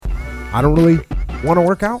I don't really want to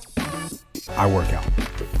work out, I work out.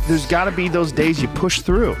 There's got to be those days you push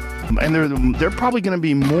through, and they're probably going to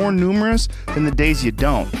be more numerous than the days you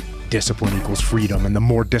don't. Discipline equals freedom, and the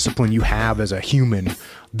more discipline you have as a human,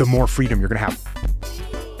 the more freedom you're going to have.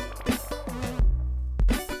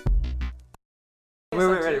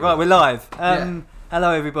 We're ready. Right, we're live.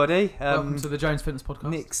 Hello, everybody. Welcome to the Jones Fitness Podcast.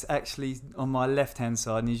 Nick's actually on my left-hand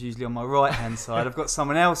side, and he's usually on my right-hand side. I've got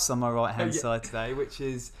someone else on my right-hand side today, which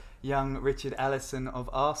is young Richard Allison of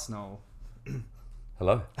Arsenal.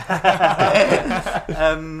 Hello.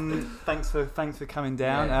 Thanks for coming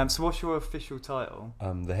down. Yeah. So, what's your official title?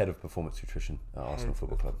 I'm the head of performance nutrition at Arsenal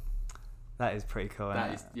Football Club. That is pretty cool.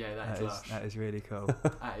 That is lush. That is really cool.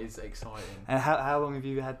 That is exciting. And how long have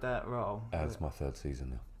you had that role? It's my third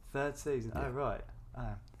season now. Third season. Yeah. Oh right. Oh,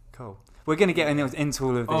 cool. We're going to get into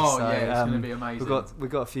all of this. Oh so, yeah, it's going to be amazing. We've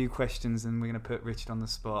got a few questions, and we're going to put Richard on the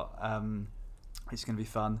spot. It's going to be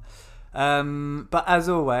fun. But as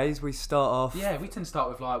always, we start off. Yeah, we tend to start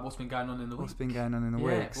with like what's been going on in the week. What's been going on in the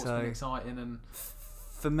week? What's been exciting and.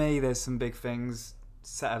 For me, there's some big things.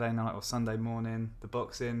 Saturday night or Sunday morning, the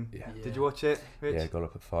boxing. Yeah. Did you watch it, Rich? Yeah, got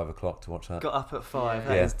up at 5 o'clock to watch that. Got up at 5. Yeah.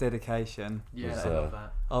 That Yeah. is dedication. Yeah, Was, I love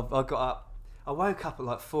that. I got up. I woke up at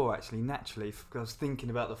like 4 actually, naturally, because I was thinking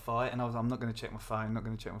about the fight, and I was I'm not going to check my phone,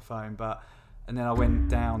 but and then I went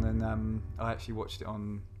down and I actually watched it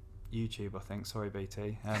on YouTube, I think. Sorry,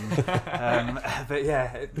 BT. But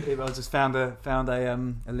yeah, I just found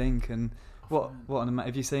a link and what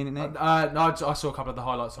have you seen it, Nick? No, I saw a couple of the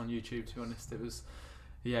highlights on YouTube. To be honest, it was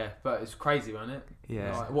but it's crazy, wasn't it?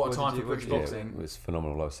 Yeah. Like, what a time for British Yeah, boxing. it was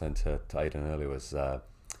phenomenal. I was saying to Aidan earlier was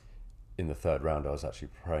in the third round I was actually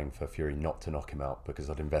praying for Fury not to knock him out because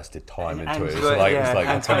I'd invested time And into it. enjoy it, It's like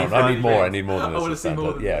and come on, 25 I need more than I this. wanna see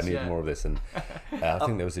more than I this, need yeah. more of this. And I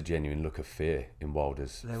think there was a genuine look of fear in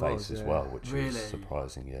Wilder's There face was, as yeah. well, which Really? was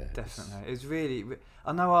surprising. Yeah, Definitely. It was really.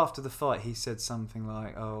 I know after the fight he said something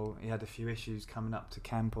like, "Oh, he had a few issues coming up to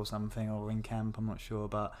camp or something, or in camp. I'm not sure,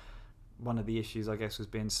 but one of the issues I guess was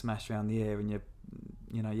being smashed around the ear and your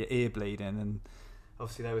ear bleeding. And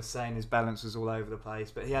obviously they were saying his balance was all over the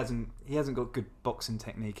place, but he hasn't got good boxing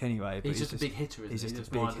technique anyway. But He's just a big hitter, isn't he's he? just a That's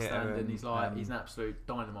big my hitter understanding. and, He's he's an absolute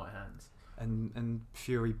dynamite hands. And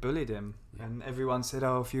Fury bullied him, Yeah. and everyone said,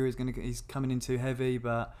 "Oh, Fury's he's coming in too heavy,"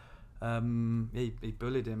 but he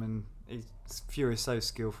bullied him, and Fury's so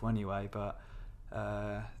skillful anyway. But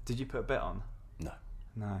did you put a bet on? No.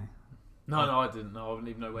 No, I didn't. No, I wouldn't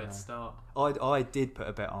even know where to start. I did put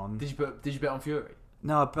a bet on. Did you bet on Fury?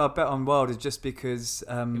 No, I bet on Wilder just because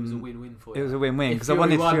It was a win-win for you. It was a win-win If because I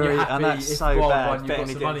wanted won, you're Fury, happy. and that's If so Wilder bad won, you've got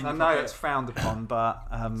betting some money against. in I your know pocket. it's frowned upon, but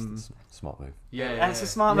Smart move. Yeah, and it's a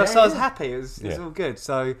smart yeah, move. So I was yeah. happy. It was all good.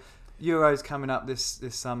 So Euros coming up this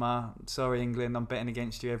summer. Sorry, England, I'm betting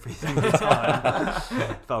against you every single time.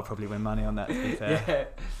 But I'll probably win money on that, to be fair.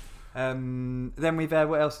 Yeah. Then we've had,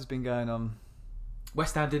 what else has been going on?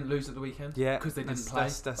 West Ham didn't lose at the weekend. Yeah, because they didn't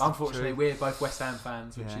that's- play. that's Unfortunately, true. we're both West Ham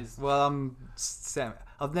fans, which Yeah. is Well,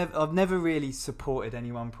 I've never really supported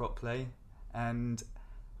anyone properly, and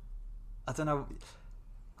I don't know.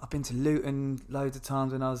 I've been to Luton loads of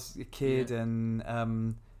times when I was a kid, Yeah. and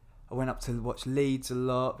I went up to watch Leeds a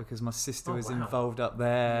lot because my sister Oh, was wow. involved up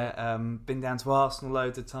there. Been down to Arsenal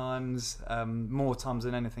loads of times, more times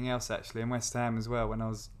than anything else actually, and West Ham as well when I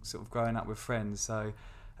was sort of growing up with friends. So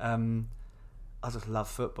I just love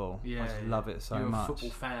football. yeah, I just yeah. love it so You're much. a football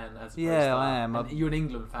fan, as opposed Yeah, to, I am. and you're an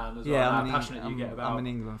England fan as well. Yeah, How I'm passionate you get about. I'm an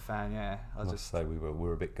England fan. Yeah, I must say we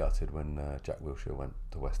were a bit gutted when Jack Wilshere went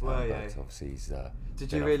to West Ham. Were But you? obviously he's. Did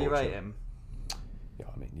been you really rate unfortunate. him?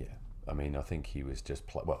 Yeah. I mean, I think he was just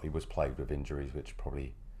he was plagued with injuries, which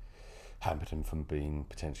probably hampered him from being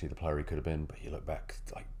potentially the player he could have been. But you look back,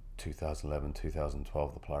 like 2011,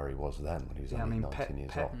 2012, the player he was then when he was Yeah, I only mean, 19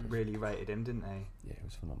 years Pep old. really rated him, didn't he? Yeah, it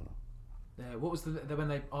was phenomenal. Yeah, what was the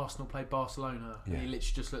when Arsenal played Barcelona? Yeah. And he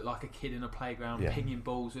literally just looked like a kid in a playground, Yeah. pinging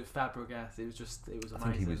balls with Fabregas. It was amazing. I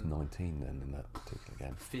think he was 19 then in that particular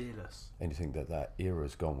game. Fearless. And you think that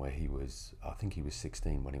era's gone where he was, I think he was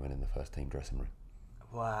 16 when he went in the first team dressing room.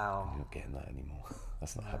 Wow. You're not getting that anymore.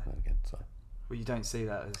 That's not No. happening again. So Well, you don't see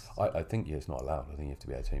that as. I think it's not allowed. I think you have to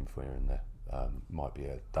be 18 before you're in there. Might be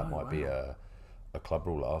a club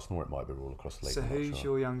rule at Arsenal, or it might be a rule across the league. So I'm not who's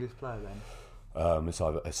sure. your youngest player then? It's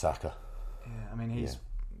either Saka. Yeah, I mean he's Yeah.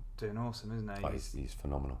 doing awesome, isn't he? Oh, he's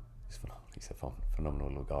phenomenal. He's a phenomenal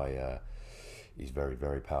little guy. He's very,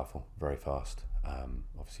 very powerful, very fast.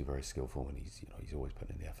 Obviously very skillful, and he's always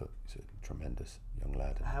putting in the effort. He's a tremendous young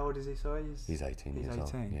lad. And How old is he? Sorry, he's 18 he's years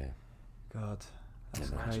 18. old. Yeah. God, that's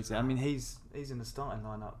Yeah, crazy. I mean, he's in the starting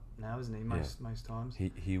lineup now, isn't he? Most times.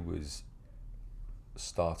 He was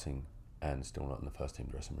starting and still not in the first team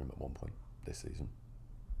dressing room at one point this season.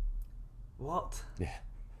 What? Yeah.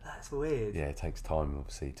 That's weird. Yeah, it takes time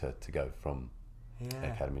obviously to go from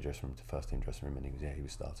Yeah. academy dressing room to first team dressing room, and he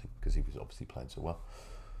was starting because he was obviously playing so well.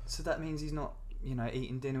 So that means he's not,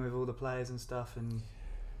 eating dinner with all the players and stuff, and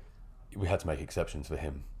We had to make exceptions for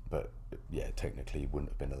him, but yeah, technically he wouldn't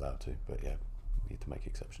have been allowed to. But yeah, we had to make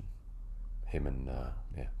exception. Him and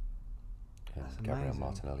and That's Gabriel amazing.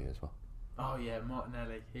 Martinelli as well. Oh yeah,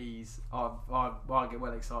 Martinelli. I get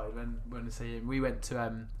well excited when I see him. We went to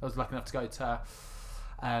I was lucky enough to go to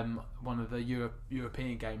one of the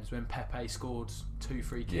European games when Pepe scored 2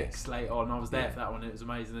 free kicks later on. I was there for that one. It was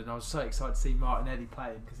amazing, and I was so excited to see Martinelli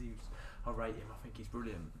playing because I rate him. I think he's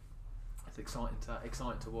brilliant. It's exciting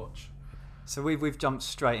to watch. so we've jumped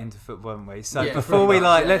straight into football, haven't we? So Yeah, before we pretty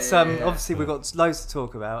much, let's yeah. obviously we've got loads to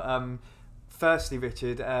talk about. Firstly,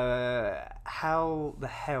 Richard, how the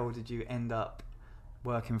hell did you end up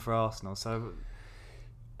working for Arsenal? So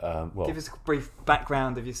Well, give us a brief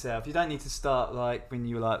background of yourself. You don't need to start like when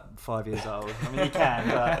you were like 5 years old. I mean, you can,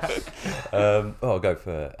 but I'll go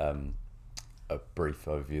for a brief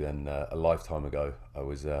overview then. A lifetime ago, I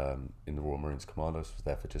was in the Royal Marines Commandos. Was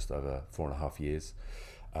there for just over 4.5 years.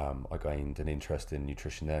 I gained an interest in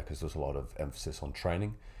nutrition there because there was a lot of emphasis on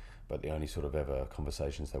training, but the only sort of ever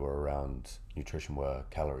conversations that were around nutrition were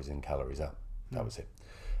calories in, calories out. That was it.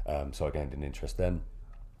 So I gained an interest then,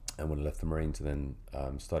 and when I left the Marines, and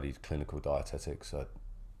then studied clinical dietetics.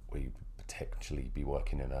 We potentially be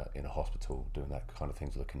working in a hospital doing that kind of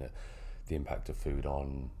things, looking at the impact of food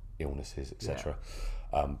on illnesses, etc.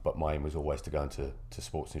 But my aim was always to go into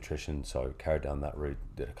sports nutrition, so carried down that route.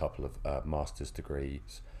 Did a couple of master's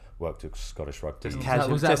degrees, worked at Scottish Rugby. just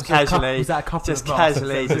Was that casually, was that a couple just of masters?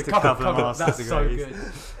 casually, just a couple of master's That's so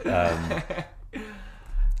degrees. good.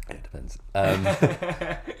 It depends.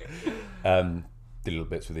 Did little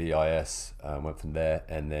bits with the EIS, went from there,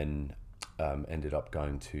 and then ended up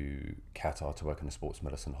going to Qatar to work in a sports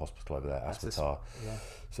medicine hospital over there, Aspetar. Yeah.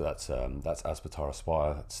 So that's Aspetar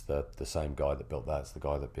Aspire. That's the same guy that built that. It's the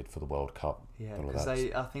guy that bid for the World Cup. Yeah, all of because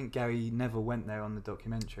that. I think Gary Neville went there on the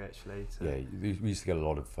documentary actually. So. Yeah, we used to get a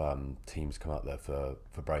lot of teams come out there for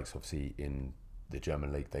breaks. Obviously, in the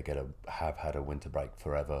German league, they have had a winter break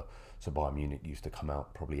forever. So Bayern Munich used to come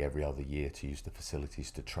out probably every other year to use the facilities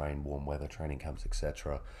to train, warm weather training camps,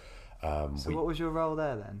 etc. So what was your role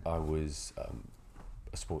there then? I was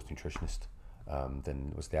a sports nutritionist.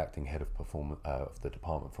 Then was the acting head of performance of the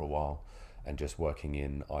department for a while, and just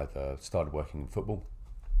started working in football.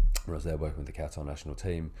 I was there working with the Qatar national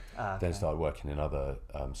team. Then started working in other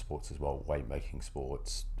sports as well, weight making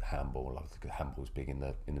sports, handball. Handball's big in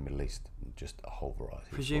the Middle East. Just a whole variety.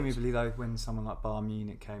 Presumably though, when someone like Bayern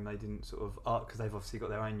Munich came, they didn't sort of because they've obviously got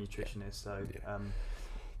their own nutritionist. So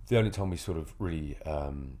The only time we sort of really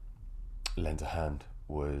lent a hand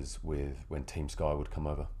was when Team Sky would come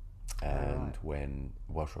over, and when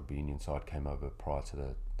Welsh Rugby Union side came over prior to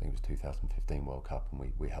I think it was 2015 World Cup,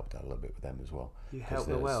 and we helped out a little bit with them as well. you helped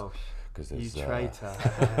the Welsh. You there's traitor.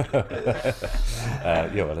 I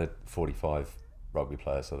had 45 rugby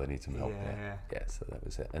players, so they need some help. Yeah. So that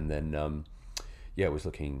was it. And then I was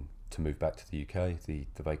looking to move back to the UK. The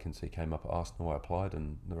vacancy came up at Arsenal. I applied,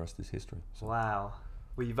 and the rest is history. So. Wow.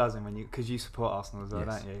 Were you buzzing because you support Arsenal as well,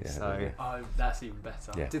 Yes. don't you? Yeah, So yeah. Oh, that's even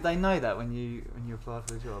better. Yeah. did they know that when you applied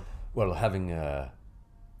for the job? Well, having my Did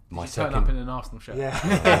you turn second. up in an Arsenal shirt? Yeah.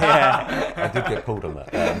 I did get pulled on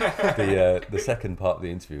that. The second part of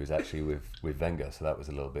the interview was actually with Wenger, so that was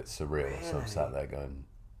a little bit surreal. So I'm Really? sat there going,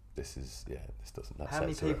 this doesn't. How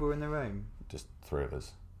many people were in the room? Just 3 of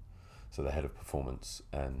us. So the head of performance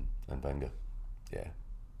and Wenger, yeah.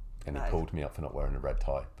 And he That is- pulled me up for not wearing a red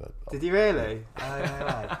tie. But Did he really? Oh, no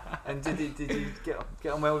way. And did you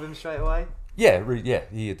get on well with him straight away? yeah,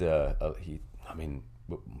 he had. I mean,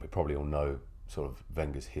 we probably all know sort of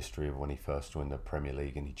Wenger's history of when he first joined the Premier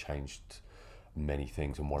League, and he changed many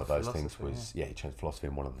things. And one of those things Philosophy, was he changed philosophy.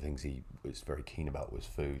 And one of the things he was very keen about was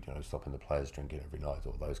food. Stopping the players drinking every night,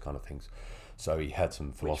 all those kind of things. So he had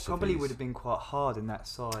some philosophies. Which probably would have been quite hard in that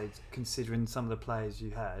side, considering some of the players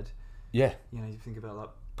you had. Yeah. You think about like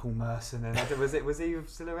Paul Merson, and was he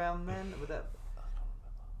still around then? Would that? I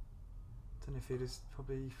don't know if he was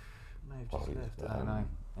probably may have just Probably, left. I don't know.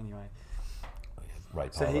 Anyway, Ray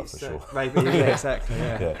so Parlour for sure. Ray, yeah, exactly.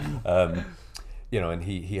 Yeah. And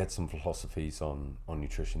he had some philosophies on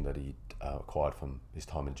nutrition that he acquired from his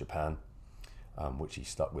time in Japan, which he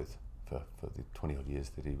stuck with for the 20 odd years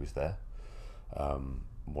that he was there.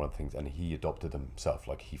 One of the things, and he adopted them himself,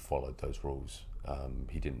 like he followed those rules.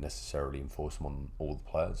 He didn't necessarily enforce them on all the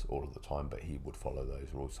players all of the time, but he would follow those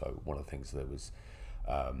rules. So one of the things that was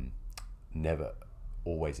never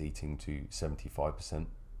always eating to 75%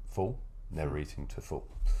 full, never eating to full.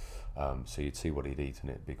 So you'd see what he'd eat, and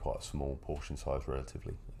it'd be quite a small portion size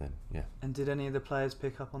relatively. And then, And did any of the players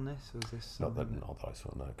pick up on this? Or was this not that something I saw,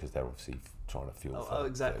 no, because they're obviously trying to fuel. Oh,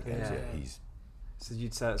 exactly, for games. yeah. He's So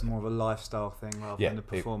you'd say it's more of a lifestyle thing rather than a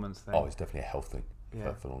performance thing. it's definitely a health thing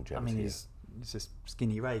for I longevity. mean, he's just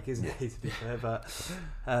skinny rake, isn't he? To be fair, but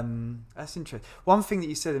that's interesting. One thing that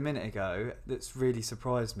you said a minute ago that's really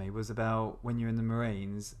surprised me was about when you're in the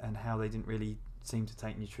Marines and how they didn't really seem to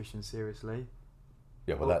take nutrition seriously.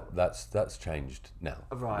 Yeah, well, that's changed now.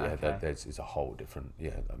 Right, Yeah, okay. it's a whole different.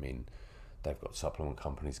 Yeah, I mean, they've got supplement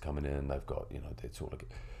companies coming in. They've got, it's all like.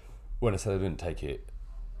 When I say they didn't take it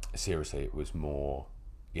seriously, it was more.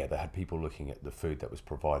 Yeah, they had people looking at the food that was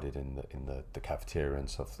provided in the cafeteria and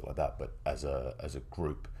stuff like that. But as a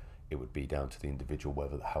group, it would be down to the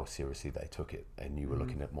individual how seriously they took it. And you were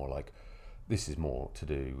looking at more like, this is more to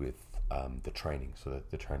do with the training. So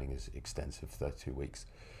the training is extensive, 32 weeks.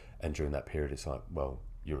 And during that period, it's like, well,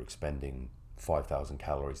 you're expending 5,000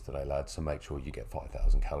 calories today, lad, so make sure you get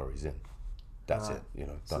 5,000 calories in. That's Right. it,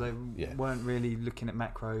 So they weren't really looking at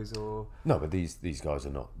macros or... No, but these guys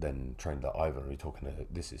are not then trained at either. We're talking,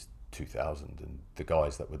 this is 2000, and the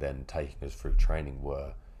guys that were then taking us through training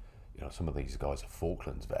were, some of these guys are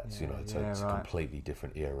Falklands vets, it's a completely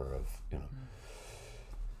different era of,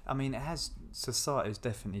 I mean, society's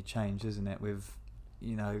definitely changed, isn't it? With,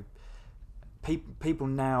 people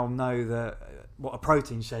now know what a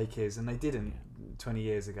protein shake is, and they didn't 20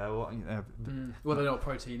 years ago. Well, they know what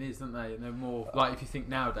protein is, don't they? And they're more like, if you think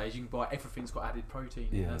nowadays, you can buy everything's got added protein.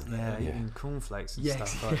 Hasn't it? Even cornflakes and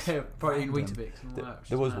stuff. Protein Weetabix and all that.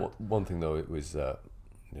 There was one thing though. It was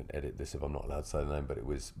edit this if I'm not allowed to say the name, but it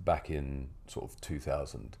was back in sort of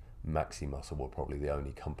 2000. Maxi Muscle were probably the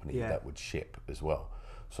only company that would ship as well.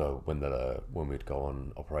 So when we'd go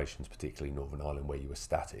on operations, particularly Northern Ireland, where you were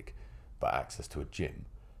static, but access to a gym,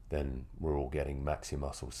 then we're all getting Maxi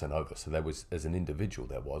Muscle sent over. So there was, as an individual,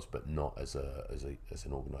 but not as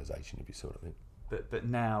an organisation, if you see what I mean. But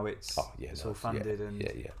now it's all funded and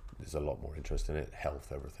There's a lot more interest in it,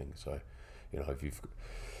 health, everything. So, if you've,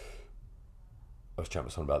 I was chatting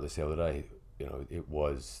with someone about this the other day. It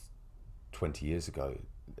was 20 years ago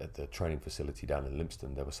at the training facility down in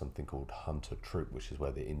Lympstone. There was something called Hunter Troop, which is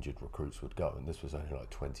where the injured recruits would go, and this was only like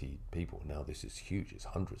 20 people. Now this is huge. It's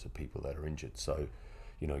hundreds of people that are injured. So,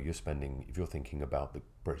 you're spending, if you're thinking about the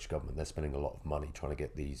British government, they're spending a lot of money trying to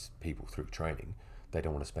get these people through training. They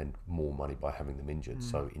don't want to spend more money by having them injured.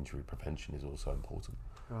 So injury prevention is also important.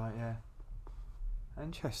 Right, yeah.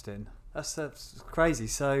 Interesting. That's crazy.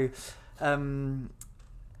 So, so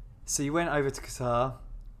you went over to Qatar,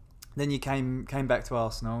 then you came back to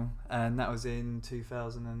Arsenal, and that was in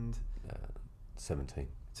 2017.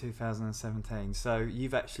 2017. So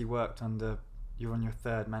you've actually worked you're on your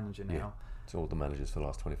third manager now. Yeah. It's all the managers for the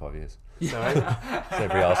last 25 years. Sorry? It's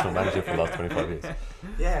every Arsenal manager for the last 25 years.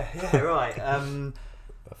 Yeah, right.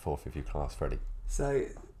 Fourth if you class Freddie. So,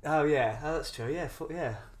 that's true. Yeah,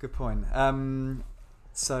 good point.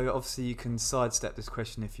 So obviously you can sidestep this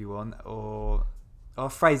question if you want, or I'll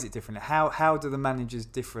phrase it differently. How do the managers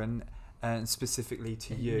different, and specifically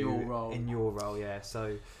to you in your role? Yeah.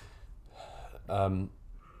 So, so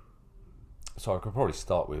I could probably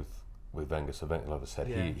start with Wenger. So Wenger, like I said,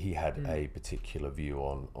 he had a particular view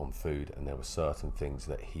on food, and there were certain things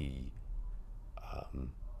that he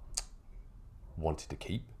wanted to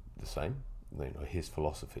keep the same, his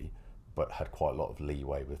philosophy, but had quite a lot of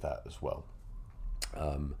leeway with that as well.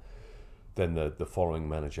 Then the following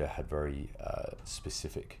manager had very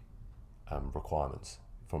specific requirements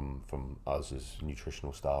from us as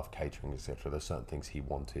nutritional staff, catering, etc. There's certain things he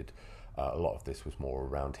wanted. A lot of this was more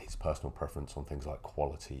around his personal preference on things like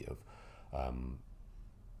quality of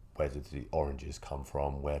where did the oranges come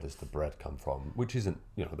from, where does the bread come from, which isn't,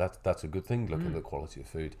 that's a good thing, looking at the quality of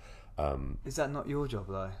food. Is that not your job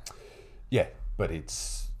though? Yeah, but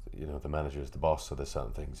it's, the manager is the boss, so there's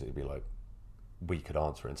certain things it'd be like, we could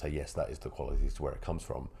answer and say, yes, that is the quality, to where it comes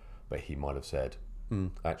from, but he might have said,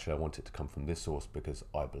 actually I want it to come from this source because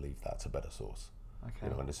I believe that's a better source. Okay.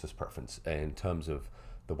 And it's just preference. And in terms of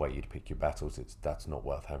the way you'd pick your battles, that's not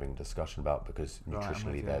worth having a discussion about, because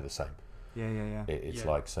nutritionally they're the same. Yeah. It's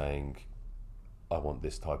like saying, I want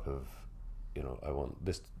this type of, I want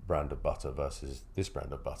this brand of butter versus this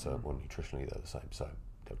brand of butter. Well, nutritionally they're the same, so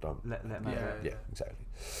don't let them. Yeah, exactly.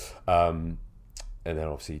 And then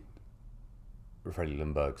obviously, Freddie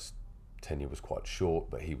Lindbergh's tenure was quite short,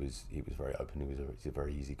 but he was very open. He's a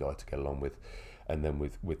very easy guy to get along with. And then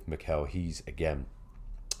with Mikel, he's again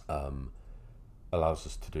allows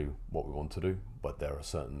us to do what we want to do, but there are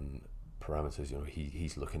certain parameters. You know,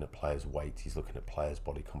 he's looking at players' weight, he's looking at players'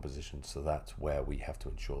 body composition. So that's where we have to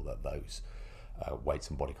ensure that those weights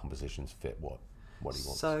and body compositions fit what he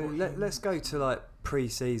wants. So let's go to like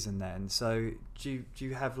pre-season then. So do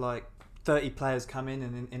you have like 30 players come in,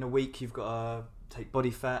 and in a week you've got to take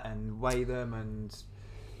body fat and weigh them, and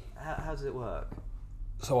how does it work?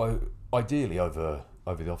 So ideally over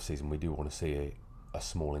the off season we do want to see a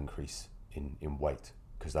small increase in weight,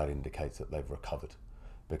 because that indicates that they've recovered.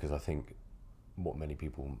 Because I think what many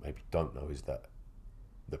people maybe don't know is that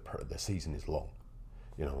the season is long,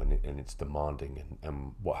 you know, and it's demanding.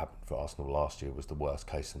 And what happened for Arsenal last year was the worst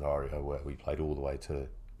case scenario, where we played all the way to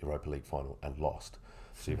Europa League final and lost.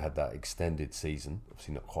 So you've had that extended season,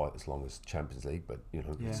 obviously not quite as long as Champions League, but you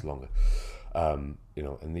know, it's longer. You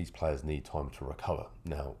know, and these players need time to recover.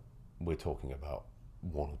 Now we're talking about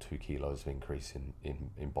 1 or 2 kilos of increase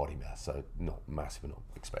in body mass, so not massive. We're not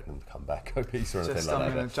expecting them to come back obese or anything like that.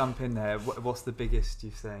 I'm going to jump in there. What's the biggest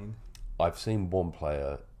you've seen? I've seen one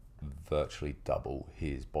player virtually double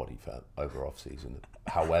his body fat over off season.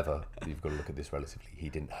 However, you've got to look at this relatively. He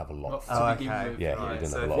didn't have a lot. To begin with, Yeah, right. he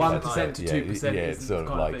didn't So have a lot. 1% to 2% Yeah, is it's the sort of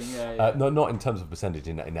kind like of thing. Yeah. no, not in terms of percentage,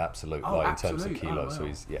 in absolute, Oh, like in terms of absolute. kilos. Oh, So wow.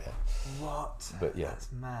 he's What? But yeah.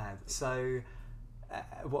 That's mad. So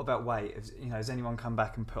what about weight? Has anyone come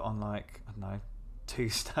back and put on like, I don't know, 2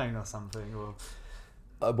 stone or something? Or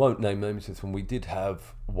I won't name names with them. We did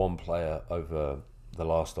have one player over the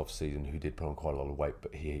last off season who did put on quite a lot of weight,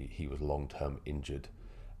 but he was long term injured,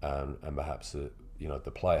 and perhaps the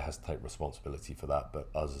player has to take responsibility for that. But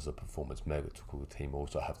us as a performance medical team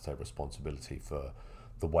also have to take responsibility for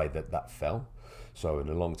the way that fell. So in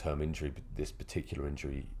a long term injury, this particular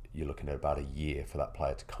injury, you're looking at about a year for that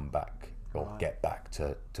player to come back or get back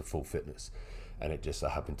to full fitness, and it just so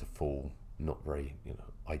happened to fall not very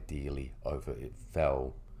ideally over. It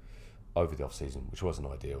fell over the off season, which wasn't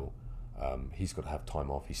ideal. He's got to have time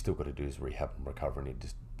off. He's still got to do his rehab and recover, and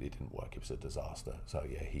it didn't work. It was a disaster. So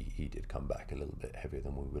yeah, he did come back a little bit heavier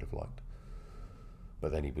than we would have liked.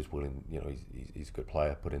 But then he was willing. He's a good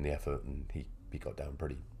player, put in the effort, and he got down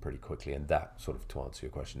pretty quickly. And that sort of, to answer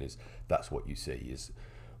your question, that's what you see is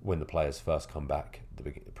when the players first come back,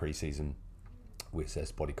 the pre-season, we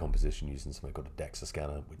assess body composition using something called a DEXA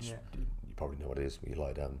scanner, which you probably know what it is. We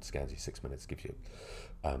lie down, scans you 6 minutes, gives you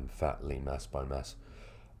fat, lean mass, bone mass.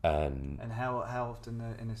 And how often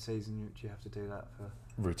in a season do you have to do that for?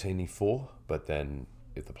 Routinely 4, but then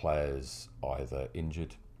if the player's either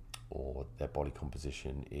injured or their body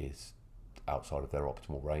composition is outside of their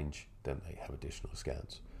optimal range, then they have additional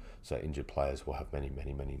scans. So injured players will have many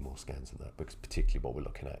more scans than that, because particularly what we're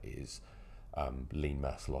looking at is lean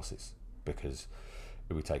mass losses. Because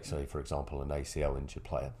if we take, say, for example, an ACL injured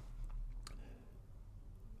player,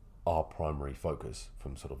 our primary focus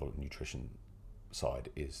from sort of a nutrition side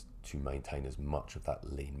is to maintain as much of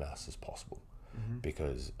that lean mass as possible,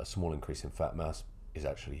 because a small increase in fat mass is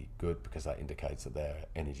actually good, because that indicates that their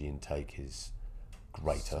energy intake is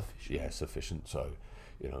greater, sufficient. So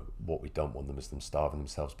what we don't want them is them starving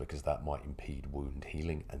themselves, because that might impede wound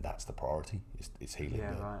healing, and that's the priority. It's healing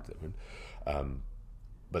the wound.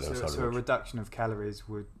 But so a reduction of calories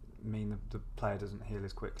would mean the player doesn't heal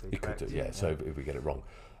as quickly. It could do, yeah. So if we get it wrong,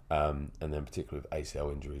 and then particularly with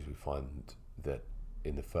ACL injuries, we find that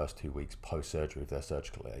in the first 2 weeks post-surgery of their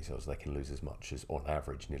surgical ACLs, they can lose as much as, on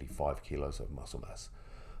average, nearly 5 kilos of muscle mass.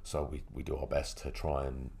 So we do our best to try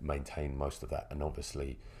and maintain most of that. And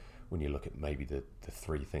obviously, when you look at maybe the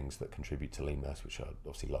 3 things that contribute to lean mass, which are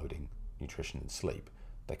obviously loading, nutrition, and sleep,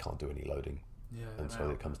 they can't do any loading. And so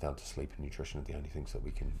it comes down to sleep and nutrition are the only things that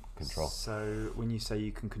we can control. So when you say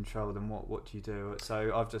you can control them, what do you do?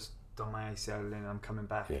 So I've just done my ACL and I'm coming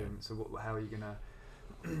back. Yeah. And so how are you going to...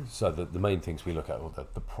 So the main things we look at, or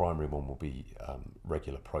the primary one, will be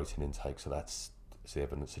regular protein intake. So that's, as the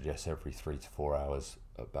evidence suggests, every 3 to 4 hours,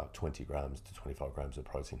 about 20 grams to 25 grams of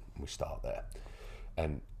protein. And we start there.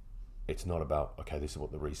 And it's not about, okay, this is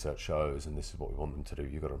what the research shows and this is what we want them to do.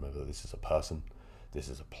 You've got to remember, this is a person, this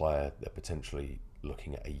is a player. They're potentially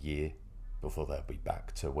looking at a year before they'll be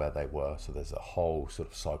back to where they were. So there's a whole sort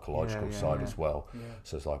of psychological side as well. Yeah.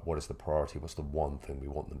 So it's like, what is the priority? What's the one thing we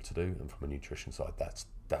want them to do? And from a nutrition side, that's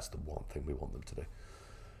the one thing we want them to do.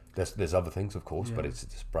 There's other things, of course, but it's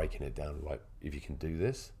just breaking it down. Like, if you can do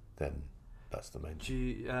this, then that's the main. Do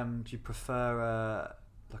you prefer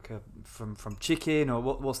from chicken, or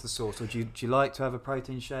what's the source? Or do you like to have a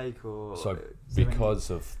protein shake? Or so because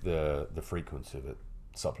of the frequency of it,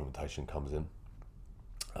 supplementation comes in.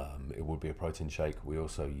 It would be a protein shake. We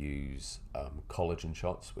also use collagen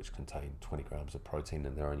shots, which contain 20 grams of protein,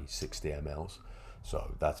 and they're only 60 mLs.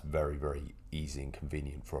 So that's very, very easy and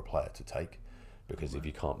convenient for a player to take. because if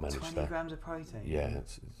you can't manage 20 that, grams of protein. yeah,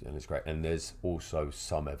 it's great. And there's also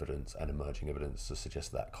some evidence and emerging evidence to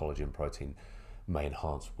suggest that collagen protein may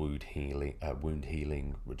enhance wound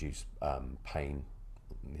healing, reduce pain,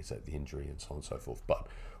 the injury, and so on and so forth. But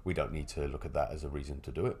we don't need to look at that as a reason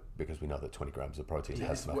to do it, because we know that 20 grams of protein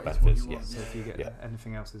has enough it's what benefits. you want. So if you get Yeah.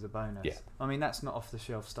 anything else as a bonus. Yeah. I mean, that's not off the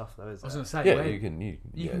shelf stuff though, is I was it? going to say, Yeah, where- you can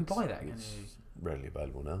can buy that, can it's you? readily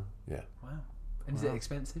available now. Yeah. Wow. And is it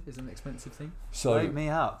expensive? Is it an expensive thing? So Wake me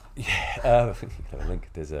up. I think you have a link.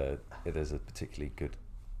 There's a particularly good.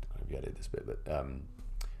 I don't know if you edit this bit, but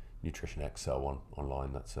Nutrition X sell one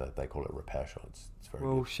online. That's they call it a repair shot. It's very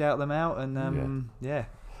We'll shout them out and yeah.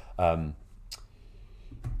 good.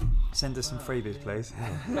 Send us some freebies, please.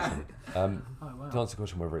 Oh, wow. To answer the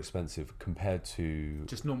question whether it's expensive compared to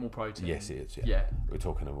Just normal protein. yes, it is. Yeah. Yeah. We're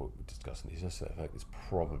discussing these. It's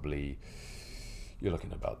probably you're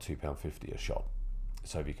looking at about £2.50 a shot.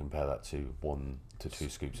 So if you compare that to 1 to 2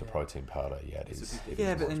 scoops of protein powder, yeah, it It's is. a big it is Yeah,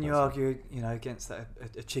 more but then you expensive. argue, against that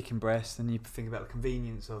a chicken breast, and you think about the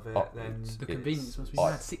convenience of it. Oh, Then it's- The convenience must be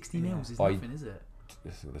I- mad. 60 mils is I- nothing, is it?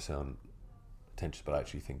 This is going to sound pretentious, but I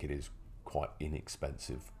actually think it is quite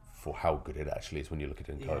inexpensive for how good it actually is when you look at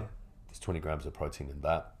it and go, Yeah. there's 20 grams of protein in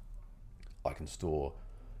that. I can store,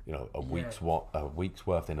 a week's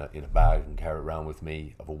worth in a bag and carry it around with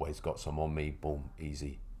me. I've always got some on me. Boom,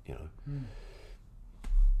 easy.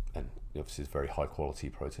 And obviously it's very high quality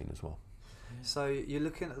protein as well. So you're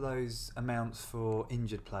looking at those amounts for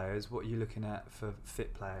injured players. What are you looking at for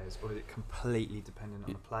fit players, or is it completely dependent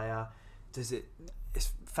on the player?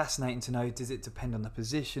 It's fascinating to know. Does it depend on the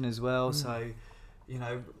position as well? So,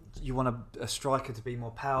 you want a striker to be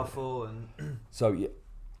more powerful, and So yeah,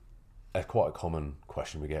 quite a common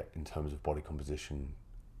question we get in terms of body composition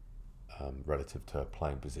relative to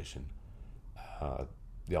playing position.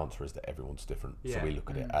 The answer is that everyone's different. So Yeah. we look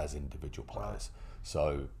at it as individual players.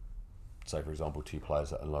 So, say for example, 2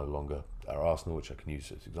 players that are no longer at Arsenal, which I can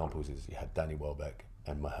use as examples, is you had Danny Welbeck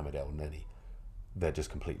and Mohamed El Neni. They're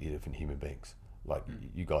just completely different human beings. Like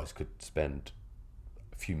you guys could spend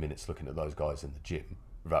a few minutes looking at those guys in the gym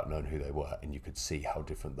without knowing who they were, and you could see how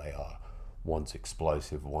different they are. One's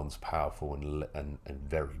explosive, one's powerful, and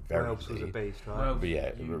very, very Welbs was a lean. beast, right? Well, But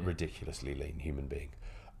yeah, unit. ridiculously lean human being.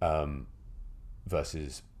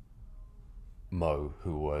 Versus Mo,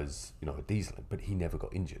 who was, a diesel, but he never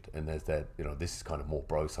got injured. And there's that, this is kind of more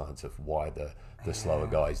bro science of why the slower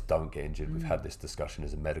guys don't get injured. We've had this discussion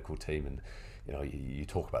as a medical team, and you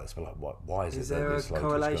talk about this, but like, why is Is it that there the a slow twitch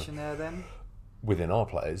correlation there then? within our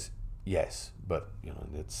players? Yes, but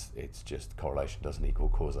it's just correlation doesn't equal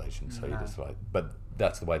causation. So you just but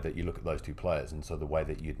that's the way that you look at those 2 players, and so the way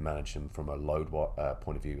that you'd manage them from a load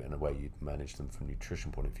point of view and the way you'd manage them from a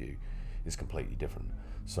nutrition point of view is completely different.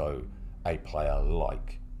 So a player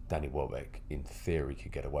like Danny Welbeck, in theory,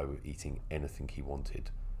 could get away with eating anything he wanted.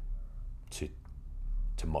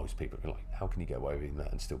 To most people, like, how can you get away with eating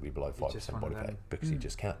that and still be below 5% one body of fat? them. Because he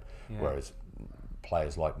just can't. Yeah. Whereas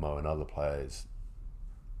players like Mo and other players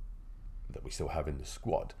that we still have in the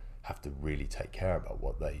squad have to really take care about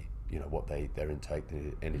what their intake,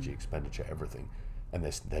 their energy expenditure, everything, and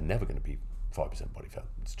they're never going to be 5% body fat.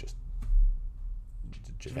 It's just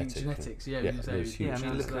Genetics, yeah. Yeah, we say there's huge Yeah, I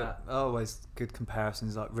mean, chance look of at always good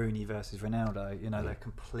comparisons like Rooney versus Ronaldo. They're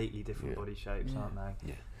completely different Yeah. body shapes, aren't they?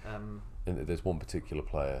 Yeah. And there's one particular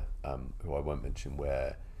player who I won't mention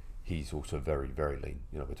where he's also very, very lean.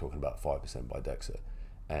 We're talking about 5% by DEXA.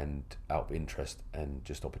 And out of interest and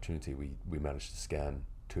just opportunity, we managed to scan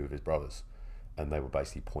 2 of his brothers, and they were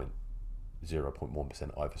basically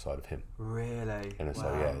 0.1% either side of him. Really? And so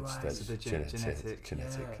Wow, yeah, it's right. that's So the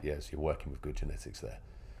genetic. Yeah. So you're working with good genetics there.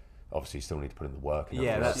 Obviously, you still need to put in the work. And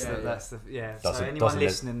Yeah, everything that's else. the So Doesn't- anyone doesn't it-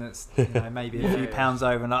 listening that's maybe a few pounds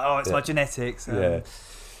over and like, it's Yeah. my genetics.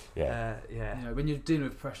 Yeah. When you're dealing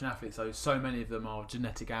with professional athletes, so many of them are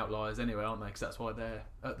genetic outliers anyway, aren't they? Because that's why they're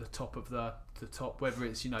at the top of the top. Whether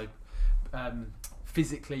it's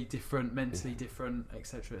physically different, mentally different,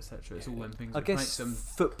 etc., etc. It's all them things. I which makes guess them.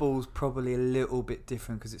 football's probably a little bit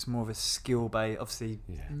different because it's more of a skill based. Obviously,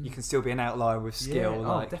 you can still be an outlier with skill.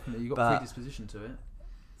 Yeah, definitely. You've got predisposition to it.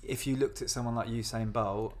 If you looked at someone like Usain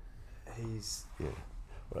Bolt, he's Yeah.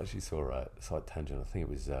 Well, I actually saw a side tangent. I think it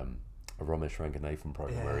was a Ramesh Ranganathan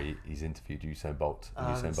program where he's interviewed Usain Bolt.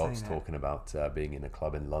 And Usain Bolt's talking about being in a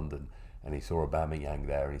club in London, and he saw Aubameyang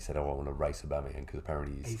there, and he said, "Oh, I want to race Aubameyang because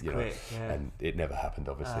apparently he's quick." Yeah. And it never happened,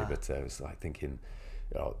 obviously. But it was like thinking,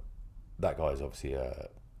 that guy is obviously a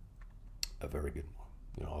very good,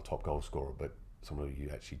 our top goal scorer, but someone who you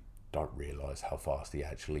actually don't realise how fast he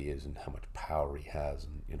actually is and how much power he has,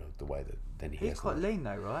 and the way that then he He's has quite lean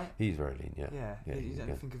though, right? He's very lean, yeah. Yeah. You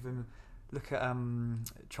don't think of him look at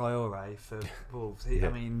Traore for Wolves. I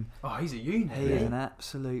mean, he's a unit. he is an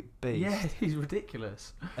absolute beast. Yeah, he's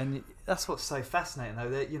ridiculous. And that's what's so fascinating, though.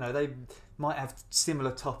 They might have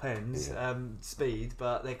similar top ends, speed,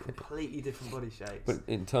 but they're completely different body shapes. But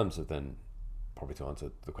in terms of then, probably to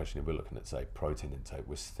answer the question, if we're looking at, say, protein intake,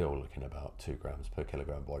 we're still looking about 2 grams per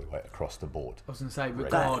kilogram body weight across the board. I was going to say, Regular.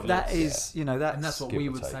 regardless. that is, and that's what Give we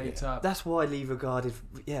or would take, say yeah. to. That's widely regarded,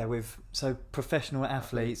 with professional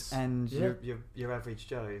athletes and Yeah. your average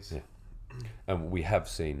Joes. Yeah. And we have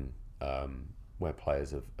seen where players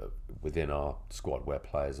have, within our squad, where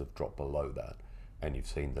players have dropped below that, and you've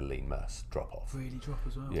seen the lean mass drop off. Really drop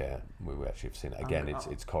as well. Yeah, we actually have seen it. Again,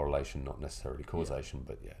 it's correlation, not necessarily causation,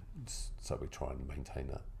 but so we try and maintain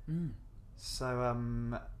that.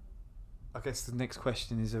 So I guess the next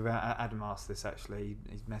question is about Adam asked this actually.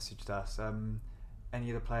 He's messaged us. Any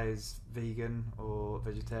of the players vegan or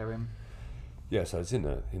vegetarian? Yeah, so it's in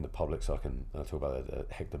the public, so I can talk about it.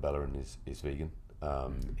 Hector Bellerin is vegan.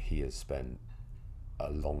 He has spent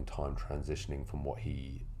a long time transitioning from what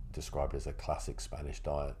he described as a classic Spanish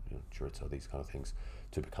diet, chorizo, these kind of things,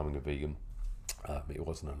 to becoming a vegan. It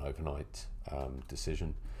wasn't an overnight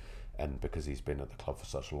decision, and because he's been at the club for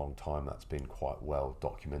such a long time, that's been quite well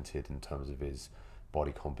documented in terms of his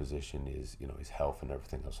body composition, his health and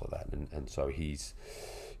everything else like that. And so he's,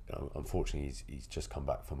 unfortunately, he's just come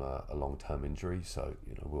back from a long-term injury. So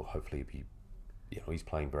we'll hopefully be. He's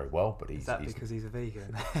playing very well, but Is that because he's a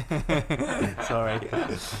vegan? Sorry.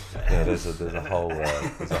 Yeah, there's a whole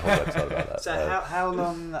website about that. So how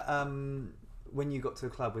long when you got to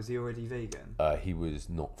the club was he already vegan? He was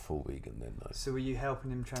not full vegan then, no. So were you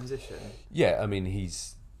helping him transition? Yeah, I mean he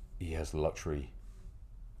has the luxury,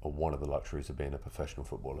 or one of the luxuries of being a professional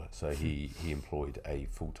footballer. So he employed a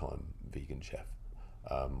full-time vegan chef,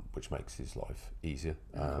 which makes his life easier.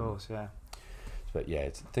 Of course, yeah. But yeah,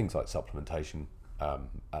 it's things like supplementation.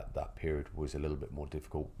 At that period was a little bit more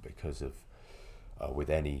difficult because of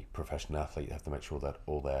with any professional athlete, you have to make sure that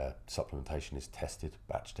all their supplementation is tested,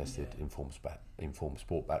 batch tested, informed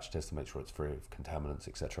sport batch tested, make sure it's free of contaminants,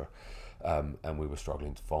 etc. And we were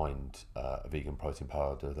struggling to find a vegan protein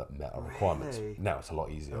powder that met our requirements. Now it's a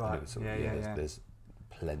lot easier. Right. There's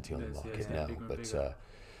plenty on the market now, bigger and but bigger.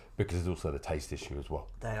 because there's also the taste issue as well.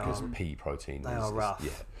 Because pea protein are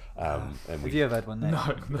rough. And Have you ever had one? Nick?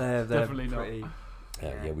 No, they're definitely pretty, not.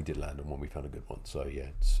 Yeah, we did land on one. We found a good one. So yeah,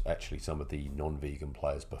 it's actually some of the non-vegan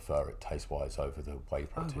players prefer it taste-wise over the whey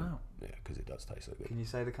protein. wow. Yeah, because it does taste so good. Can you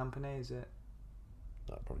say the company? Is it?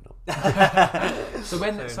 No, probably not. So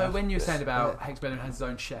when you're saying about Hector Bellerin has his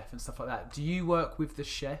own chef and stuff like that, do you work with the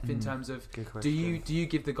chef in terms of do you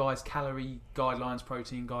give the guys calorie guidelines,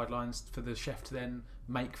 protein guidelines for the chef to then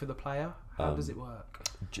make for the player? How does it work?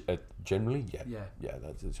 Generally, yeah. Yeah.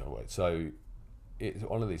 That's the way. So it's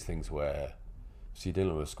one of these things where you're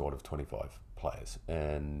dealing with a squad of 25 players,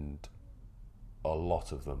 and a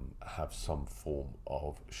lot of them have some form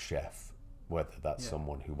of chef, whether that's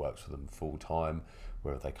someone who works for them full time,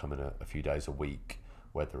 whether they come in a few days a week,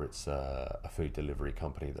 whether it's a food delivery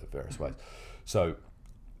company, there are various ways. So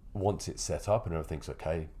once it's set up and everything's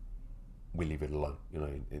okay, we leave it alone.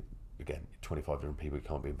 Again, 25 different people, you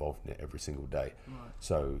can't be involved in it every single day. Right.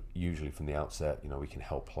 So usually from the outset, we can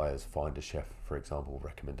help players find a chef, for example,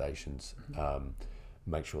 recommendations,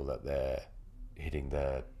 make sure that they're hitting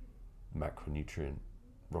their macronutrient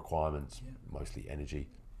requirements, mostly energy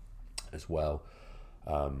as well.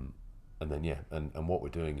 And then, and what we're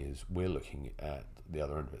doing is we're looking at the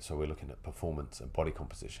other end of it. So we're looking at performance and body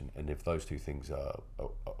composition. And if those two things are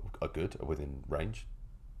good, are within range,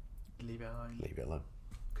 Leave it alone.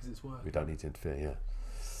 Because it's work. We don't need to interfere,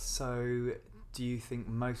 So do you think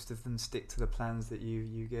most of them stick to the plans that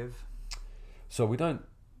you give? So we don't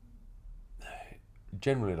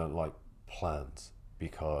like plans,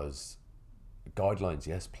 because guidelines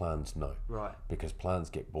yes, plans no. Right. Because plans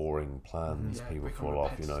get boring, plans people become fall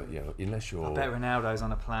off, repetitive. unless you're I bet Ronaldo's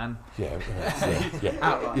on a plan.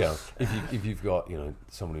 Outline. If you've got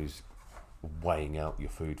someone who's weighing out your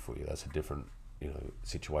food for you, that's a different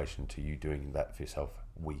situation to you doing that for yourself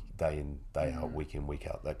day in, day out, week in, week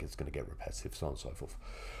out. That is going to get repetitive, so on and so forth.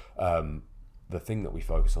 The thing that we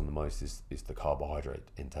focus on the most is the carbohydrate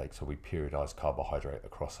intake. So we periodise carbohydrate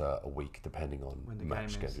across a week depending on When the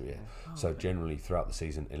match game is, schedule. yeah. So generally throughout the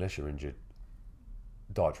season, unless you're injured,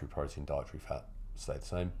 dietary protein, dietary fat stay the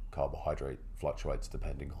same. Carbohydrate fluctuates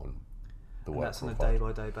depending on the And work. that's on a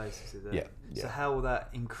profile. day-by-day basis, is it? Yeah. So how will that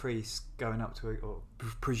increase going up to, or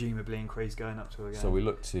presumably increase going up to a game? So we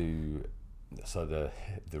look to. So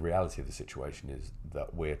the reality of the situation is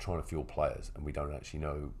that we're trying to fuel players, and we don't actually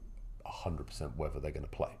know 100% whether they're going to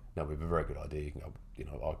play. Now we have a very good idea.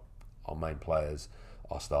 our main players,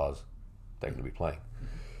 our stars, they're going to be playing.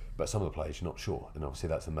 But some of the players you're not sure, and obviously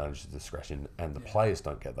that's the manager's discretion, and the players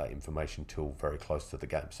don't get that information till very close to the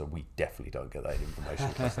game, so we definitely don't get that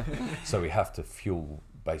information. So we have to fuel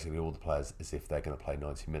basically all the players as if they're going to play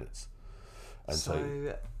 90 minutes. And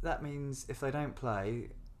so that means if they don't play,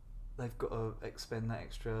 they've got to expend that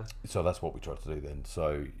extra. So that's what we try to do then.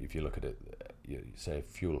 So if you look at it, you say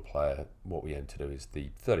fuel a player, what we aim to do is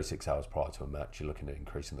the 36 hours prior to a match, you're looking at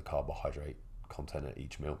increasing the carbohydrate content at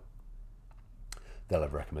each meal. They'll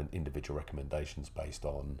have individual recommendations based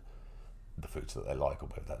on the foods that they like, or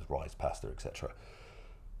whether that's rice, pasta, etc.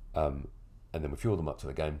 And then we fuel them up to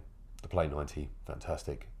the game. They play 90,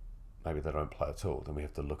 fantastic. Maybe they don't play at all. Then we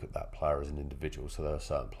have to look at that player as an individual. So there are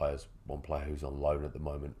certain players, one player who's on loan at the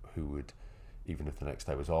moment, who would, even if the next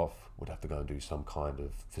day was off, would have to go and do some kind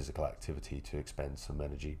of physical activity to expend some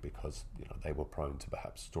energy because they were prone to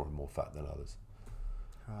perhaps storing more fat than others.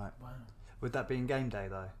 Right. Wow. Would that be in game day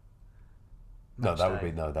though? No, that would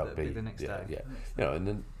be the next day. Yeah, and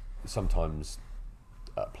then sometimes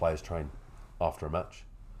players train after a match.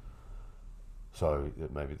 So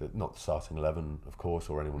maybe not the starting 11, of course,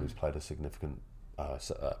 or anyone who's played a significant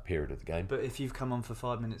period of the game. But if you've come on for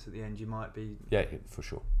 5 minutes at the end, you might be. Yeah, for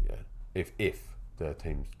sure. Yeah, if the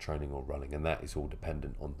team's training or running, and that is all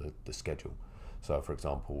dependent on the schedule. So, for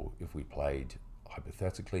example, if we played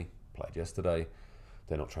yesterday,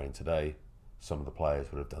 they're not training today. Some of the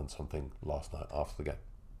players would have done something last night after the game.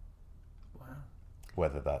 Wow.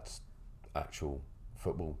 Whether that's actual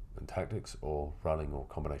football and tactics or running or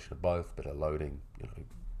combination of both, bit of loading,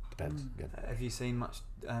 depends. Again. Have you seen much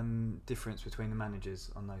difference between the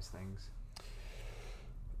managers on those things?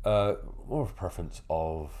 More of a preference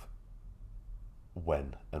of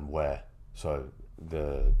when and where. So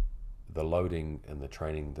the loading and the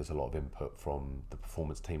training, there's a lot of input from the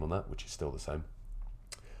performance team on that, which is still the same.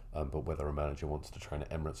 But whether a manager wants to train at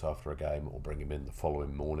Emirates after a game or bring him in the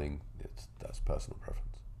following morning, that's personal preference.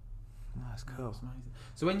 Oh, that's cool. That's amazing.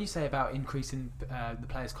 So when you say about increasing the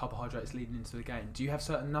players' carbohydrates leading into the game, do you have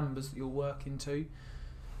certain numbers that you're working to?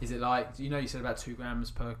 Is it like, you said about 2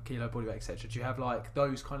 grams per kilo body weight, etc. Do you have like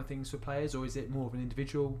those kind of things for players, or is it more of an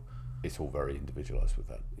individual? It's all very individualised with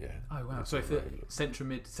that, yeah. Oh wow! So if the centre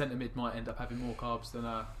mid might end up having more carbs than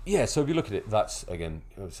a... Yeah, so if you look at it, that's again,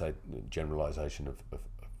 I would say, generalisation of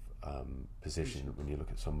position. When you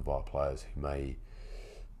look at some of our players who may,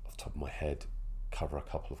 off the top of my head, cover a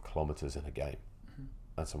couple of kilometres in a game,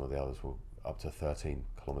 and some of the others will up to 13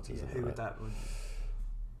 kilometres in a game. Who would that be?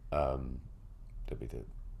 There'd be a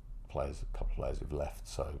couple of players who've left.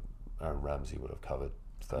 So Aaron Ramsey would have covered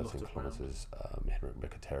 13 kilometres. Henrik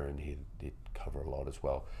Mkhitaryan, he'd cover a lot as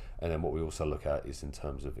well. And then what we also look at is in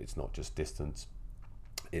terms of, it's not just distance,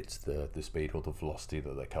 it's the speed or the velocity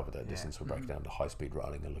that they cover that distance. We'll break it down to high speed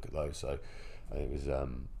running and look at those. So it was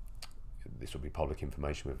this will be public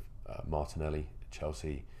information with Martinelli at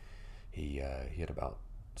Chelsea. He had about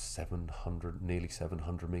nearly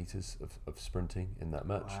 700 metres of sprinting in that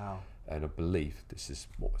match. Wow. And I believe, this is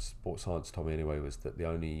what Sports Science told me anyway, was that the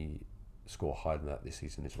only score higher than that this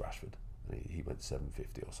season is Rashford. And he went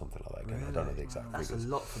 750 or something like that. Again, I don't know the exact figures. That's a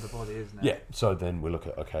lot for the body, isn't it? Yeah, so then we look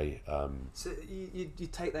at, so you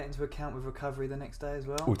take that into account with recovery the next day as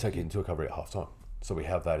well? we take it into recovery at half time. So we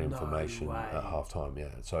have that information at half time, yeah.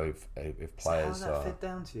 So if players... So how's that fed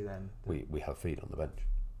down to you then? We have feed on the bench.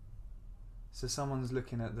 So someone's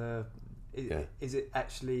looking at the... Is it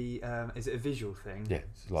actually... is it a visual thing? Yeah.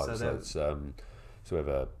 So we have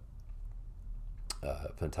a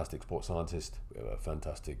fantastic sports scientist. We have a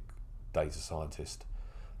fantastic data scientist.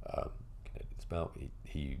 It's about...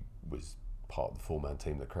 He was part of the 4-man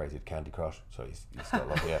team that created Candy Crush, so he's got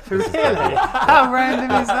like Really? How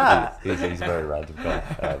random is that? He's a very random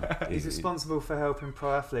guy. He's responsible for helping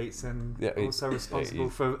pro athletes and also responsible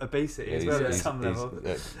for obesity as well at some level.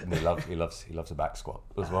 And he loves a back squat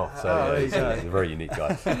as well. So he's a very unique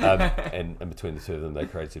guy. And between the two of them, they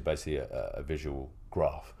created basically a visual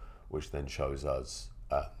graph, which then shows us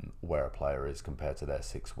where a player is compared to their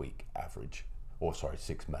 6-week average,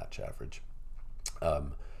 6-match average.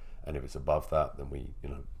 And if it's above that, then we,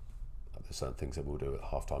 there's certain things that we'll do at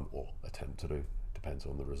halftime or attempt to do. Depends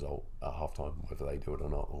on the result at halftime, whether they do it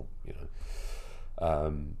or not. Or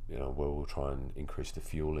where we'll try and increase the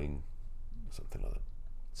fueling, something like that.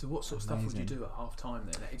 So what sort of stuff would you do at half time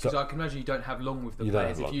then? Because I can imagine you don't have long with the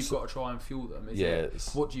players. If you've got to try and fuel them,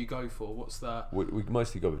 what do you go for? What's the... We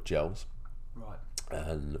mostly go with gels. Right.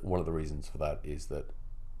 And one of the reasons for that is that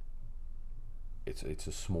it's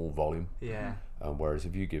a small volume. Yeah. Whereas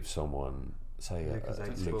if you give someone, say,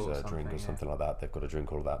 a drink or something like that, they've got to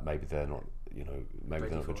drink all of that. Maybe they're not you know, maybe Ready they're not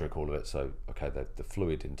going for to drink all of it. So okay, the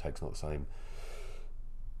fluid intake's not the same.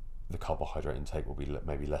 The carbohydrate intake will be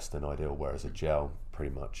maybe less than ideal, whereas a gel,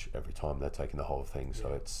 pretty much every time they're taking the whole thing.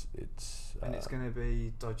 So it's and it's going to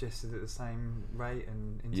be digested at the same rate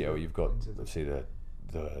and into well, you've got into obviously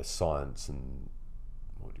the science and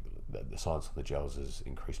the science on the gels has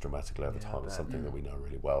increased dramatically over time. It's something that we know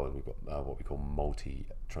really well, and we've got what we call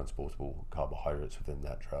multi-transportable carbohydrates within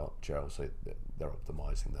that gel, so they're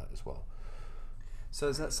optimizing that as well. So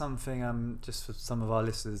is that something, just for some of our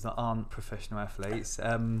listeners that aren't professional athletes,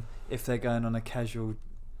 if they're going on a casual,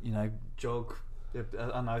 you know, jog, I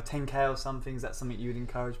don't know, 10k or something, is that something you would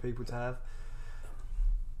encourage people to have?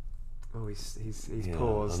 Oh, he's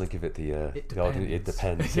paused. I'm gonna give it the It it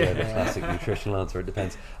depends. Yeah, the classic nutritional answer. It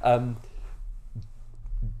depends.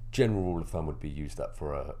 General rule of thumb would be use that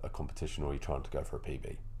for a competition, or you're trying to go for a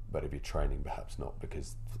PB. But if you're training, perhaps not,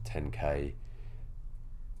 because for 10k,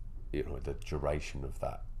 you know, the duration of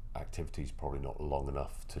that activity is probably not long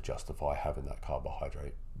enough to justify having that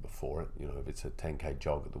carbohydrate before it. You know, if it's a 10k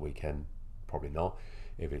jog at the weekend, probably not.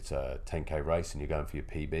 If it's a 10k race and you're going for your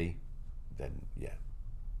PB, then yeah.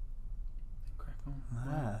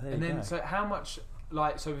 There And you then, go. so how much,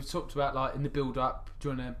 like, so we've talked about, like, in the build-up,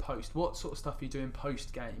 during and post, what sort of stuff are you doing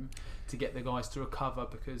post-game to get the guys to recover?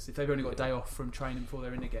 Because if they've only got a day off from training before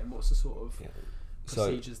they're in again, what's the sort of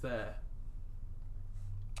procedures there?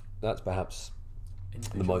 That's perhaps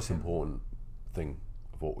the most important thing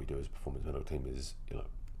of what we do as a performance medical team is, you know,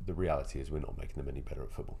 the reality is we're not making them any better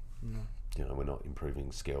at football. No. You know, we're not improving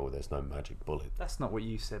skill. There's no magic bullet. That's not what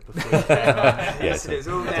you said before you came on. Yes, it's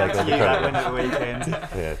all down take to all the you that credit. went at the weekend.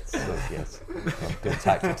 Yes, good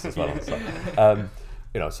tactics as well. On site.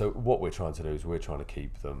 You know, so what we're trying to do is we're trying to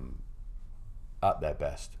keep them at their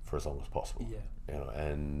best for as long as possible. Yeah. You know,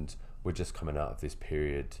 and we're just coming out of this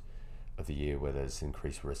period of the year where there's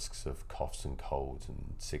increased risks of coughs and colds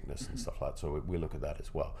and sickness and stuff like that. So we look at that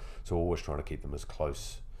as well. So we're always trying to keep them as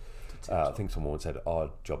close. I think someone said our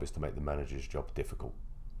job is to make the manager's job difficult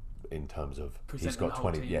in terms of he's got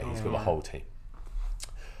 20. Yeah, he's got the whole team.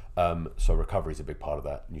 So recovery is a big part of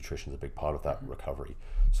that. Nutrition is a big part of that recovery.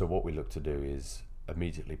 So what we look to do is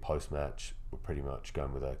immediately post-match, we're pretty much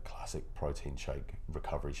going with a classic protein shake,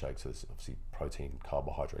 recovery shake. So there's obviously protein,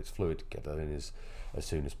 carbohydrates, fluid. Get that in as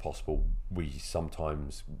soon as possible. We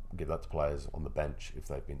sometimes give that to players on the bench if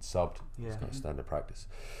they've been subbed. It's kind of standard practice.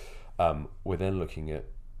 We're then looking at,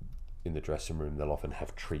 in the dressing room, they'll often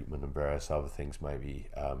have treatment and various other things, maybe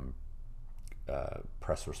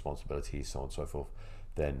press responsibilities, so on and so forth.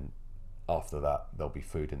 Then after that, there'll be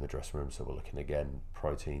food in the dressing room. So we're looking again,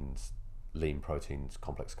 proteins, lean proteins,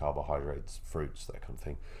 complex carbohydrates, fruits, that kind of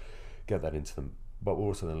thing. Get that into them. But we're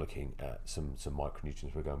also then looking at some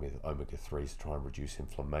micronutrients. We're going with omega-3s to try and reduce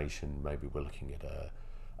inflammation. Maybe we're looking at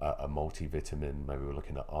a multivitamin. Maybe we're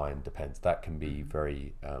looking at iron. Depends. That can be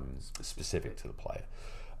very specific to the player.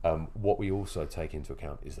 What we also take into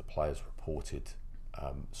account is the players' reported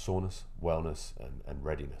soreness, wellness, and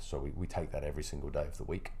readiness. So we take that every single day of the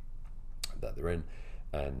week that they're in,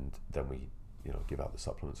 and then we give out the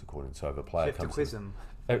supplements according. So if a player comes quiz them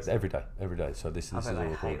every day. So this is all they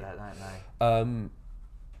recorded. hate that, don't they?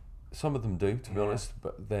 Some of them do, to be honest,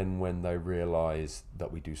 but then when they realise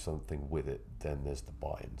that we do something with it, then there's the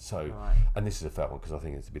buy-in. So, and this is a fair one because I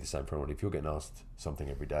think it's to be the same for everyone. If you're getting asked something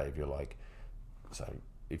every day, if you're like, so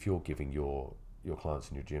if you're giving your clients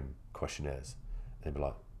in your gym questionnaires, they'd be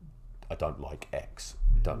like, I don't like X,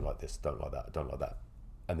 don't like this, don't like that, don't like that,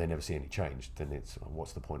 and they never see any change, then it's,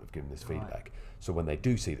 what's the point of giving this feedback? So when they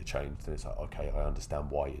do see the change, then it's like, okay, I understand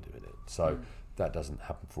why you're doing it. So that doesn't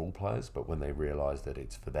happen for all players, but when they realise that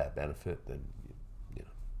it's for their benefit, then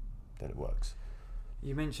then it works.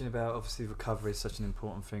 You mentioned about, obviously, recovery is such an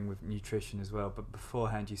important thing with nutrition as well, but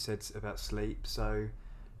beforehand you said about sleep. So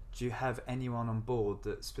do you have anyone on board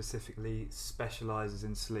that specifically specialises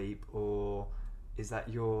in sleep, or is that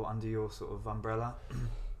under your sort of umbrella?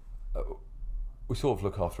 We sort of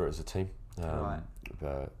look after it as a team. Right.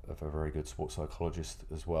 Of a very good sports psychologist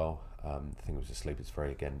as well. The thing with sleep, it's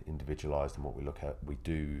very, again, individualised in what we look at. We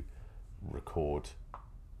do record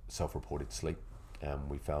self-reported sleep, and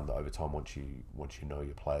we found that over time, once you know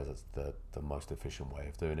your players, that's the most efficient way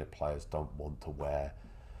of doing it. Players don't want to wear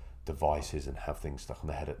devices and have things stuck on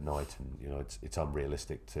their head at night, and it's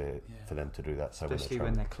unrealistic for them to do that. So especially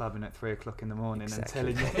when they're clubbing at 3 o'clock in the morning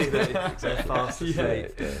Exactly. and telling you that they're fast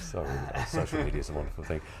asleep. Sorry, social media is a wonderful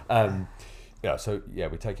thing. So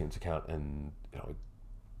we take it into account, and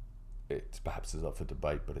it's perhaps up for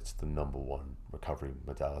debate, but it's the number one recovery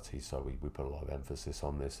modality. So we put a lot of emphasis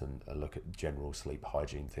on this and look at general sleep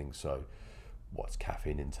hygiene things. So what's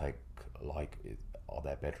caffeine intake like? Are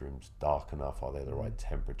their bedrooms dark enough? Are they the right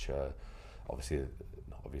temperature? Obviously,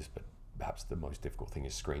 not obvious, but perhaps the most difficult thing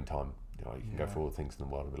is screen time. You know, you can go for all the things in the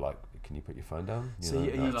world and be like, can you put your phone down? So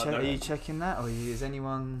are you checking that, or is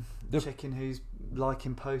anyone checking who's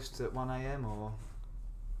liking posts at 1 a.m. or?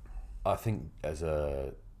 I think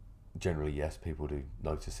generally, yes, people do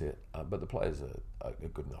notice it, but the players are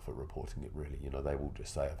good enough at reporting it, really. You know, they will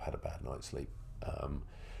just say, I've had a bad night's sleep. And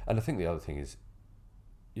I think the other thing is,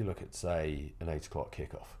 you look at, say, an 8 o'clock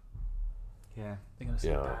kickoff. Yeah, they're going to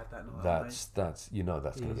sleep bad that night. That's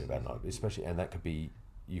going to be a bad night, especially, and that could be,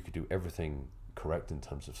 you could do everything correct in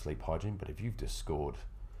terms of sleep hygiene, but if you've just scored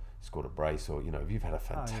a brace, or you know, if you've had a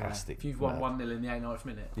fantastic, if you've won 1-0 in the 89th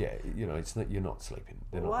minute, you know, it's not, you're not sleeping.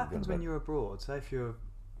 What happens when you're abroad? So if you're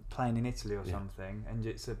playing in Italy or something, and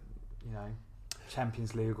it's a, you know,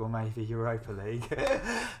 Champions League or maybe Europa League.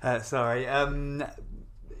 8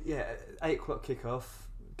 o'clock kickoff.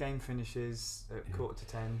 Game finishes at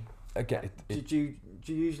 9:45. Again, do you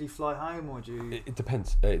usually fly home, or do you? It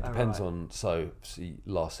depends. It depends on. So,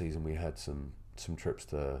 last season we had some trips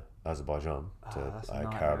to Azerbaijan, to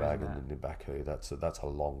Karabakh, and then Baku. That's a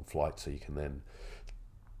long flight, so you can then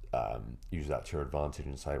use that to your advantage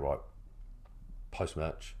and say, right, post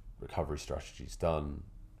match recovery strategy's done,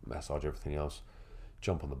 massage everything else,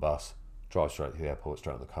 jump on the bus, drive straight to the airport,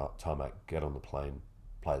 straight on the tarmac, get on the plane.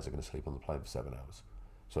 Players are going to sleep on the plane for 7 hours.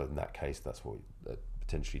 So in that case, that's what we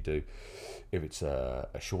potentially do. If it's a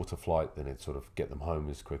shorter flight, then it's sort of get them home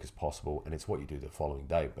as quick as possible, and it's what you do the following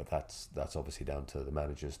day. But that's obviously down to the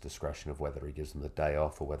manager's discretion of whether he gives them the day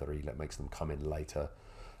off or whether he makes them come in later.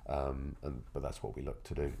 But that's what we look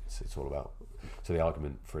to do. It's all about. So the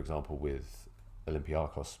argument, for example, with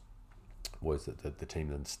Olympiacos was that the team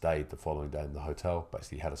then stayed the following day in the hotel,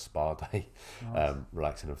 basically had a spa day,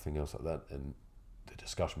 relaxing and everything else like that. And the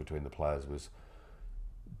discussion between the players was,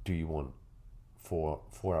 do you want 4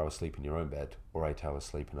 hours sleep in your own bed or 8 hours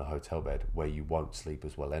sleep in a hotel bed where you won't sleep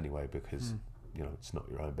as well anyway because you know it's not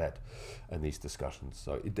your own bed? And these discussions,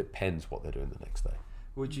 so it depends what they're doing the next day.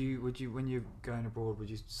 Would you when you're going abroad, would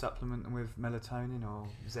you supplement them with melatonin or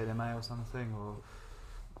ZMA or something, or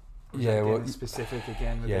specific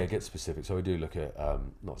again? Get specific. So we do look at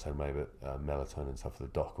not ZMA but melatonin and stuff. The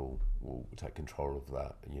doc will take control of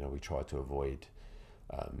that. You know, we try to avoid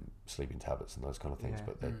sleeping tablets and those kind of things,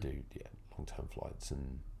 but they do long-term flights,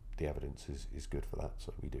 and the evidence is good for that,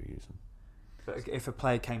 so we do use them. But if a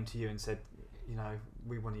player came to you and said, you know,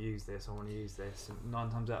 we want to use this, I want to use this, 9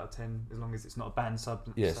 times out of 10, as long as it's not a banned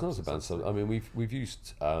substance. Yeah, it's not a banned substance. I mean, we've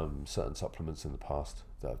used certain supplements in the past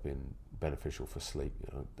that have been beneficial for sleep.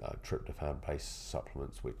 You know, tryptophan-based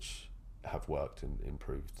supplements which have worked and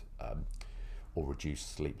improved or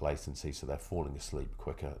reduced sleep latency, so they're falling asleep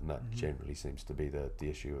quicker, and that generally seems to be the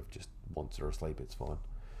issue of just once they're asleep, it's fine.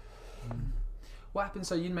 What happens?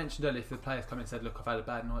 So you mentioned earlier, if the players come in and said, "Look, I've had a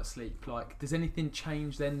bad night's sleep," like, does anything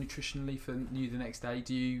change then nutritionally for you the next day?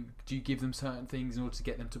 Do you give them certain things in order to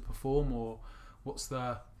get them to perform, or what's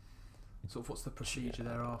the procedure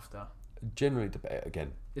thereafter? Generally,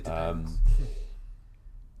 again, it depends.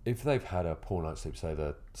 If they've had a poor night's sleep, say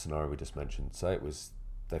the scenario we just mentioned, say it was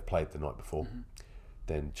they've played the night before,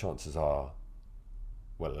 then chances are,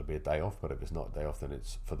 well, it'll be a day off. But if it's not a day off, then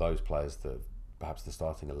it's for those players that perhaps the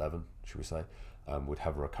starting 11, should we say, would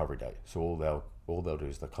have a recovery day. So all they'll do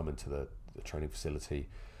is they'll come into the training facility,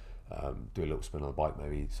 do a little spin on the bike,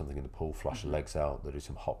 maybe something in the pool, flush the legs out. They'll do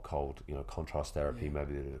some hot cold, contrast therapy.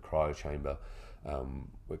 Maybe they do the cryo chamber.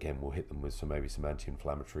 Again, we'll hit them with maybe some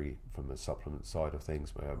anti-inflammatory from the supplement side of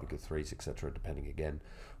things, maybe omega-3s, etc., depending again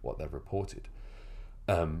what they've reported.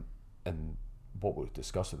 And what we'll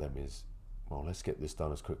discuss with them is, well, let's get this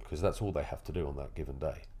done as quick, because that's all they have to do on that given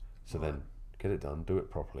day. So then get it done, do it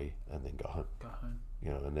properly, and then go home.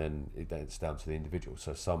 And then it's down to the individual.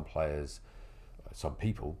 So some players, some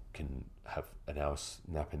people can have an hour's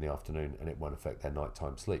nap in the afternoon and it won't affect their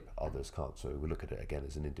nighttime sleep. Others can't. So we look at it again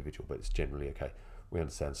as an individual, but it's generally okay. We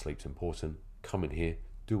understand sleep's important. Come in here,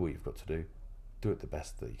 do what you've got to do it the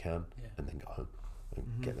best that you can, and then go home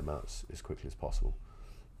and get them out as quickly as possible.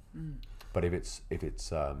 But if it's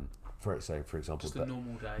for example, just a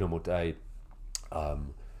normal day.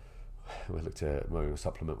 We look to maybe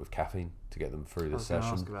supplement with caffeine to get them through the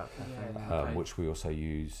session, which we also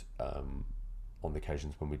use on the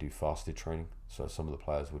occasions when we do fasted training. So some of the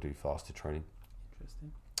players will do fasted training.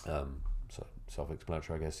 Interesting. So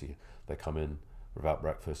self-explanatory, I guess. They come in without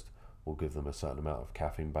breakfast. We'll give them a certain amount of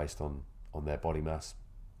caffeine based on their body mass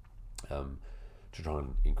to try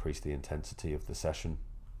and increase the intensity of the session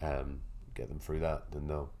and get them through that. Then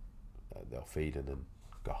they'll feed and then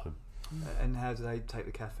go home. And how do they take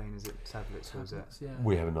the caffeine? Is it tablets or is it? Yeah.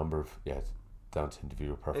 We have a number of down to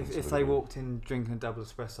individual preference. If they walked in drinking a double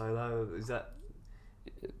espresso though, is that?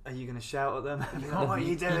 Are you going to shout at them? What are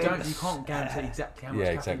you doing? You can't guarantee exactly how much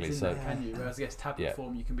caffeine's in there, can you? Whereas I guess tablet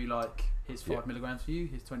form, you can be like, here's 5 milligrams for you,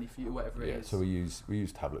 here's 20 for you, or whatever it is. So we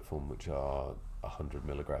use tablet form, which are 100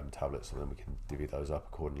 milligram tablets, and then we can divvy those up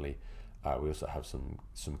accordingly. We also have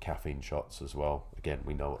some caffeine shots as well. Again,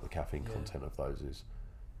 we know what the caffeine content of those is.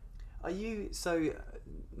 Are you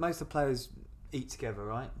most of the players eat together,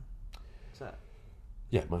 right? Is that?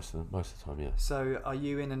 Yeah, most of the time, yeah. So are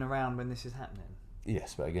you in and around when this is happening?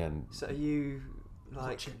 Yes, but again, So are you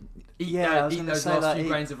like? Eat I was eat gonna those say last that, few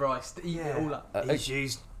grains of rice. Eat it all up. He's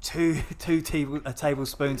used two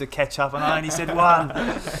tablespoons of ketchup, and I only said one.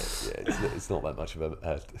 it's not that much of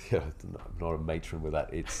a not a matron with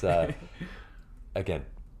that. It's again,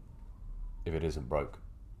 if it isn't broke,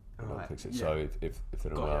 we don't fix it. Yeah. So if they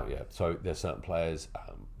don't know, So there's certain players.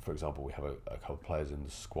 For example, we have a couple of players in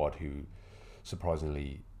the squad who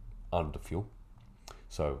surprisingly under fuel.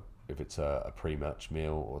 So if it's a pre-match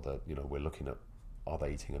meal, or we're looking at, are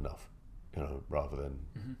they eating enough, rather than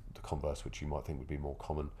the converse, which you might think would be more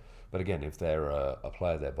common. But again, if they're a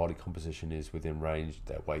player, their body composition is within range,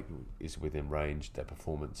 their weight is within range, their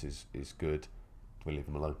performance is good, we leave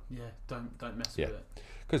them alone. Yeah, don't mess with it.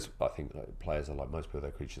 Because I think players are like most people,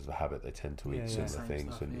 they're creatures of habit. They tend to eat similar Same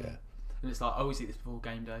things, stuff, and And it's like, I always eat this before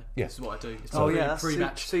game day. Yeah. This is what I do. It's that's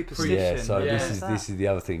pre-match. superstition. This is the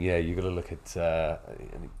other thing. Yeah, you've got to look at,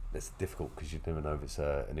 and it's difficult because you never know if it's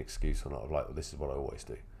an excuse or not. Of like, well, this is what I always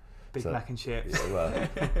do. Big Mac and chips. Yeah, well,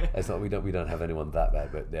 it's not. We don't have anyone that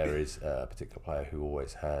bad, but there is a particular player who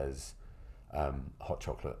always has hot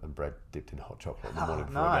chocolate and bread dipped in hot chocolate in the morning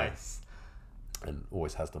before a game, and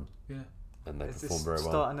always has them. Yeah. And they Is perform this very well.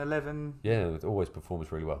 Starting 11. Yeah, it always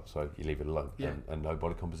performs really well. So you leave it alone, Yeah. and no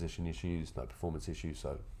body composition issues, no performance issues.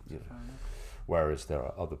 So whereas there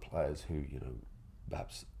are other players who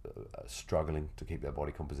perhaps are struggling to keep their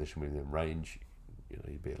body composition within range.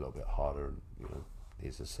 You'd be a little bit harder, and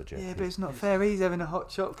here's a suggestion. Yeah, but it's not fair. He's having a hot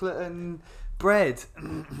chocolate and bread.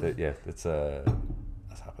 That's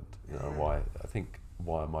happened. Why? I think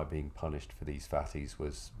why am I being punished for these fatties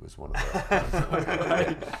was one of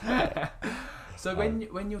the. So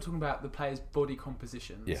when you're talking about the players' body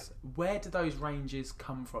compositions, where do those ranges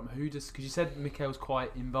come from? Because you said Mikel's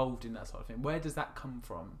quite involved in that sort of thing. Where does that come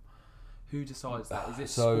from? Who decides that? Is it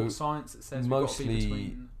sports science that says we've got to be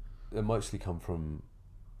between? They mostly come from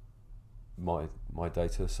my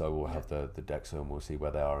data. So we'll have the DEXA, and we'll see where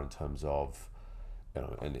they are in terms of,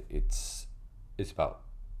 and it's about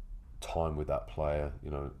time with that player,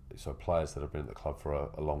 so players that have been at the club for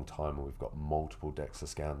a long time, and we've got multiple DEXA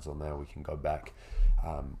scans on there, we can go back.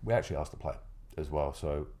 We actually asked the player as well,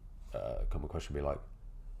 so a common question would be like,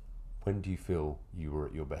 when do you feel you were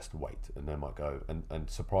at your best weight? And they might go, and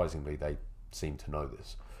surprisingly they seem to know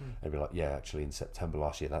this. They'd be like, yeah, actually in September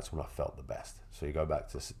last year, that's when I felt the best. So you go back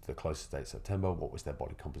to the closest date, September, what was their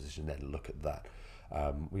body composition, then look at that.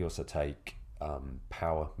 We also take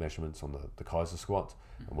power measurements on the Kaiser squat,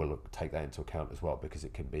 and we'll take that into account as well, because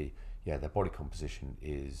it can be, their body composition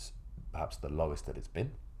is perhaps the lowest that it's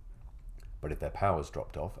been, but if their power's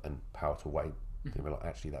dropped off, and power to weight, then we're like,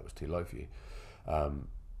 actually that was too low for you.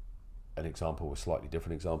 An example, a slightly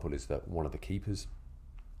different example, is that one of the keepers,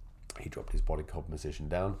 he dropped his body composition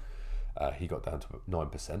down, he got down to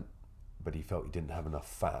 9%, but he felt he didn't have enough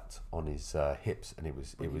fat on his hips, and when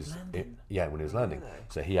he was landing. Really?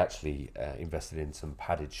 So he actually invested in some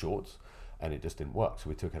padded shorts, and it just didn't work. So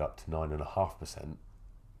we took it up to 9.5%,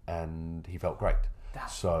 and he felt great.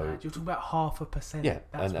 That's mad. You're talking about 0.5%. Yeah,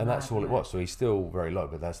 and that's all it was. So he's still very low,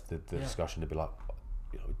 but that's the discussion to be like,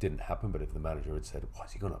 it didn't happen. But if the manager had said, why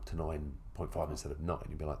has he gone up to 9.5 instead of 9?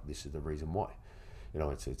 You'd be like, this is the reason why.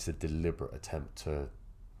 It's a deliberate attempt to.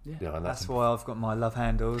 Yeah. And that's why I've got my love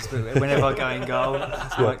handles. But whenever I go in goal,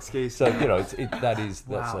 that's my excuse. So that's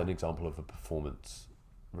an example of a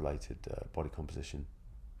performance-related body composition.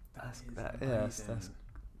 That's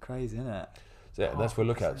crazy, isn't it? So that's what we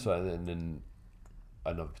look at. So and then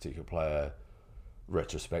another particular player,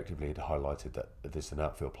 retrospectively, had highlighted that this is an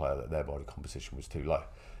outfield player that their body composition was too low.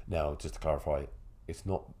 Now, just to clarify, it's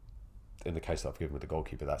not. In the case that I've given with the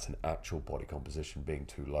goalkeeper, that's an actual body composition being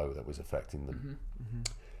too low that was affecting them.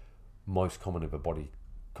 Most common if a body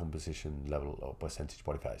composition level or percentage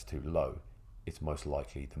body fat is too low, it's most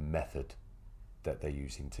likely the method that they're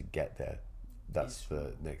using to get there. That's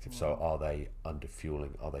the negative. So are they under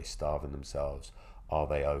fueling? Are they starving themselves? Are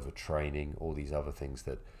they overtraining? All these other things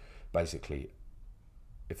that basically,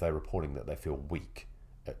 if they're reporting that they feel weak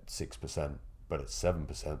at 6%, but at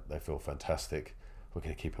 7% they feel fantastic, we're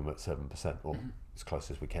going to keep them at 7% or as close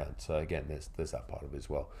as we can. So again, there's that part of it as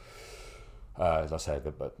well. As I say,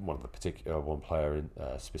 but one of the particular one player in,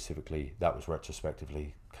 specifically, that was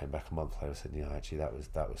retrospectively came back a month later, said, actually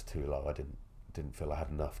that was too low. I didn't feel I had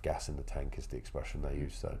enough gas in the tank, is the expression they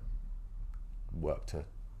use. So work to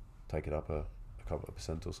take it up a couple of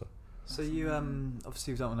percent or so. So you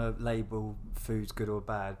obviously don't want to label foods good or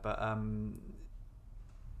bad, but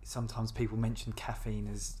sometimes people mention caffeine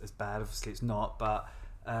as bad. Obviously it's not, but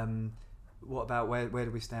what about where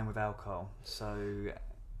do we stand with alcohol? So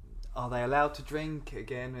are they allowed to drink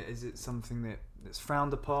again? Is it something that's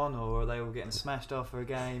frowned upon, or are they all getting smashed off for a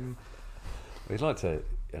game? We'd like to,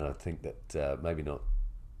 I think that maybe not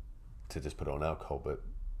to just put it on alcohol, but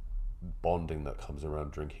bonding that comes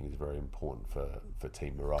around drinking is very important for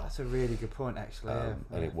team morale. That's a really good point, actually.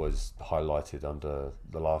 And it was highlighted under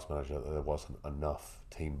the last manager that there wasn't enough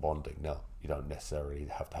team bonding. Now, you don't necessarily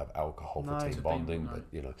have to have alcohol for team bonding, but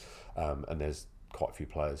and there's quite a few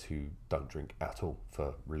players who don't drink at all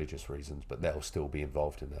for religious reasons, but they'll still be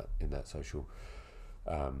involved in that social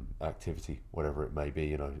activity, whatever it may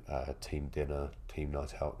be, team dinner, team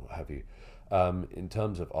night out, what have you. In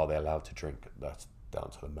terms of are they allowed to drink, that's down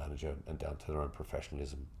to the manager and down to their own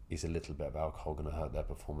professionalism. Is a little bit of alcohol going to hurt their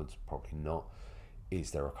performance? Probably not.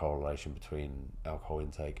 Is there a correlation between alcohol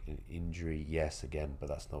intake and injury? Yes, again, but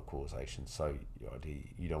that's not causation. So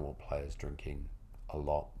you don't want players drinking a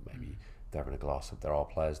lot. Maybe they're having there are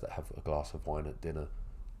players that have a glass of wine at dinner,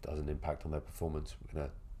 doesn't impact on their performance. We're going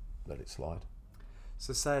to let it slide.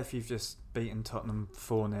 So say if you've just beaten Tottenham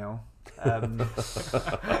 4-0.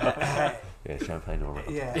 Yeah, champagne or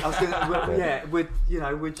yeah, I was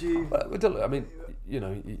gonna. Would you? I mean,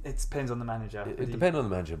 it depends on the manager. It depends on the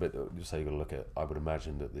manager, but so you've got to look at. I would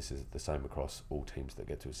imagine that this is the same across all teams that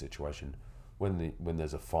get to a situation when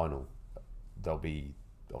there's a final. There'll be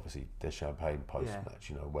obviously there's champagne post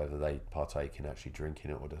match. Whether they partake in actually drinking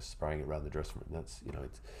it or just spraying it around the dressing room. That's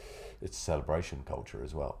it's celebration culture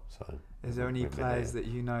as well. So is there any players that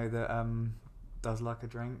that does like a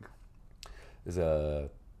drink? Does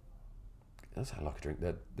like a drink.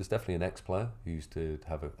 There's definitely an ex-player who used to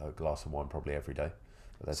have a glass of wine probably every day.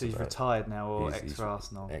 So he's retired now, or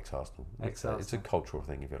ex-Arsenal? Ex-Arsenal. Ex-Arsenal. It's a cultural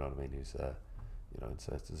thing, if you know what I mean. It's a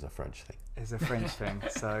French thing. It's a French thing.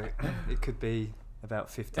 So it could be about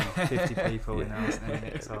 50 people in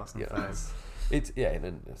ex-Arsenal players. And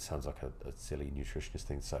it sounds like a silly nutritionist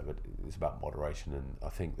thing to say, but it's about moderation, and I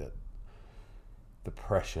think that the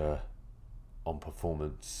pressure on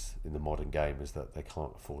performance in the modern game is that they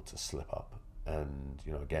can't afford to slip up, and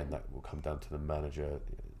again that will come down to the manager.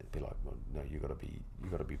 It'd be like, well, no, you got to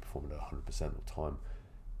be performing at 100% of the time.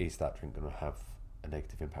 Is that drink going to have a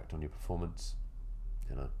negative impact on your performance?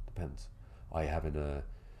 Depends. Are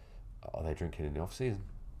they drinking in the off season?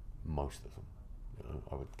 Most of them,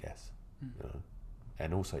 I would guess.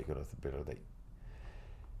 And also you got to think of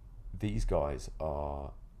these guys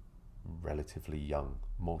are relatively young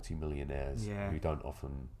multi-millionaires who don't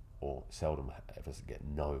often or seldom ever get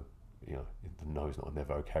no. The no's not in their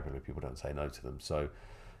vocabulary. People don't say no to them. So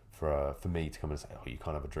for me to come and say, oh, you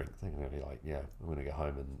can't have a drink, they're going to be like, yeah, I'm going to go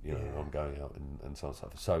home and I'm going out and so on and so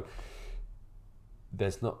forth. So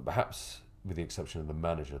there's not, perhaps with the exception of the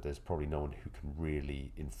manager, there's probably no one who can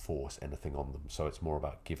really enforce anything on them. So it's more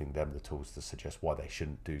about giving them the tools to suggest why they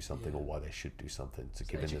shouldn't do something or why they should do something, to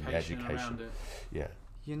giving them the education. Yeah.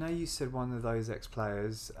 You said one of those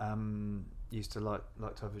ex-players used to like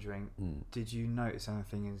to have a drink. Did you notice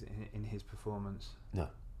anything in his performance? No.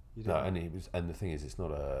 No, and the thing is, it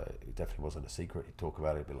definitely wasn't a secret. He'd talk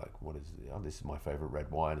about it, be like, "What is it? Oh, this is my favourite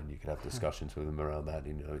red wine," and you could have discussions with him around that.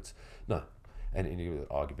 It's no. And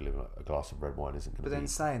arguably, a glass of red wine isn't going to be... But then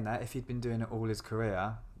saying that, if he'd been doing it all his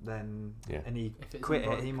career, then and he quit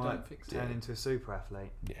it, he might turn into a super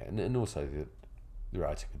athlete. Yeah, and also the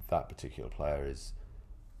reality with that particular player is,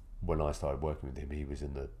 when I started working with him, he was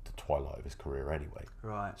in the twilight of his career anyway.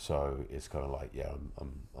 Right. So it's kind of like,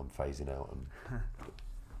 I'm phasing out. And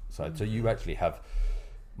so you actually have...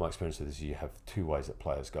 My experience with this is you have two ways that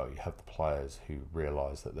players go. You have the players who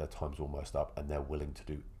realise that their time's almost up and they're willing to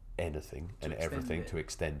do anything and everything to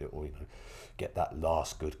extend it, or get that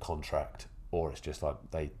last good contract, or it's just like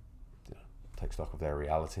they take stock of their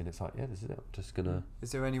reality and it's like, this is it, I'm just gonna...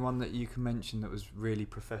 Is there anyone that you can mention that was really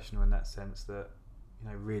professional in that sense, that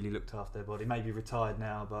really looked after their body, maybe retired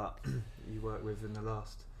now, but you worked with in the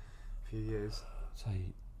last few years?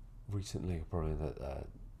 Say recently probably that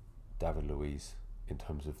David Luiz, in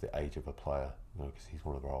terms of the age of a player, because he's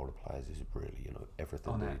one of our older players, is really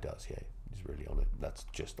everything that he does. He's really on it. That's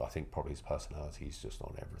just, I think, probably his personality. He's just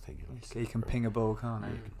on everything. He can ping a ball, can't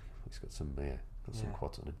he? He's got some some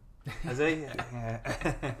quads on him. Has he?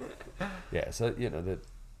 Yeah. Yeah, so that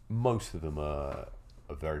most of them are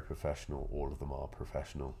very professional. All of them are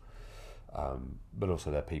professional, but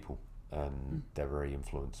also they're people, and they're very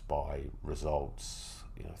influenced by results.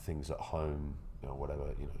 Things at home. Whatever.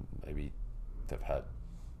 Maybe they've had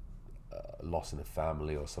a loss in a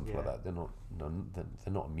family or something like that. They're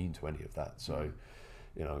not immune to any of that. So,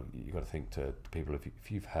 you got to think to people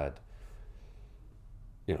if you've had,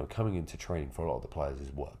 coming into training for a lot of the players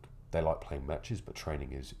is work. They like playing matches, but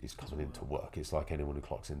training is coming into work. It's like anyone who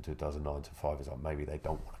clocks into does a 9 to 5 is like maybe they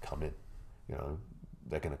don't want to come in.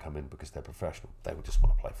 They're going to come in because they're professional. They would just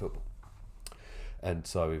want to play football. And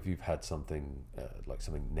so if you've had something like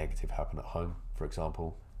something negative happen at home, for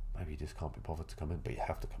example, maybe you just can't be bothered to come in, but you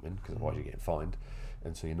have to come in because otherwise you're getting fined.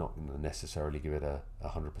 And so you're not going to necessarily give it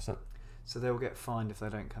 100%. So they'll get fined if they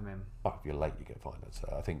don't come in. Oh, if you're late, you get fined.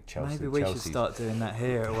 I think Chelsea. Maybe we should start doing that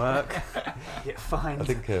here at work. Get fined. I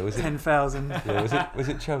think was it 10,000. Yeah, was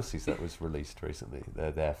it Chelsea's that was released recently?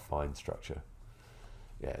 Their fine structure.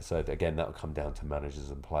 Yeah. So again, that will come down to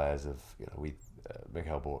managers and players.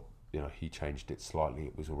 Mikel bought. He changed it slightly.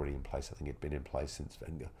 It was already in place. I think it'd been in place since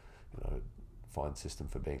Wenger. Fine system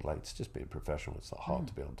for being late. It's just being professional. It's not hard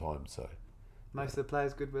to be on time. So most of the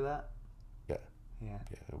players good with that. Yeah. Yeah. Yeah,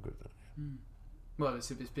 they're all good with that. Well,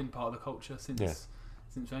 it's been part of the culture since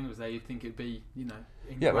Wenger was there. You'd think it'd be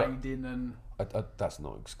ingrained in, and that's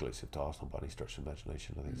not exclusive to Arsenal by any stretch of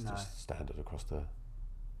imagination. I think it's just standard across the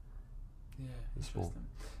sport. Interesting.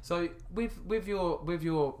 So with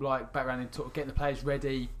your like background in sort of getting the players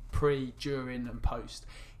ready pre, during, and post,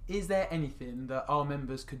 is there anything that our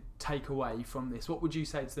members could take away from this? What would you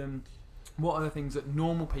say to them? What are the things that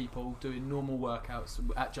normal people doing normal workouts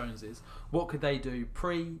at Jones's, what could they do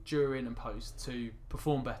pre, during and post to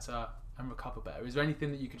perform better and recover better? Is there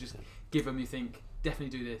anything that you could just give them, you think,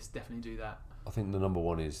 definitely do this, definitely do that? I think the number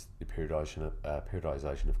one is the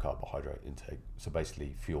periodization of carbohydrate intake. So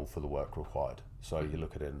basically fuel for the work required. So you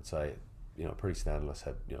look at it and say, pretty standard, I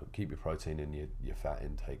said, keep your protein and your fat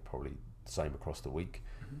intake probably the same across the week,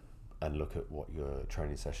 and look at what your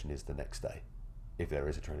training session is the next day. If there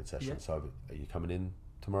is a training session. So are you coming in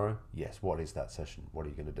tomorrow? Yes. What is that session? What are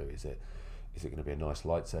you going to do? Is it going to be a nice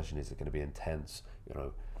light session? Is it going to be intense?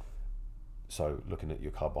 So looking at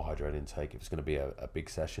your carbohydrate intake, if it's going to be a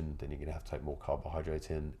big session, then you're going to have to take more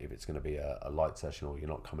carbohydrate in. If it's going to be a light session or you're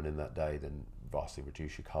not coming in that day, then vastly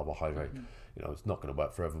reduce your carbohydrate. It's not going to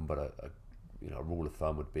work for everyone, but a rule of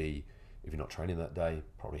thumb would be if you're not training that day,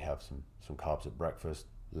 probably have some carbs at breakfast,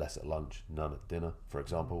 less at lunch, none at dinner, for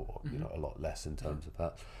example, or a lot less in terms of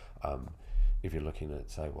that. If you're looking at,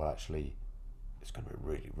 say, well, actually, it's going to be a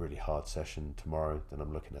really, really hard session tomorrow, then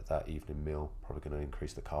I'm looking at that evening meal, probably going to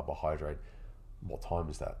increase the carbohydrate. What time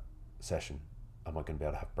is that session? Am I going to be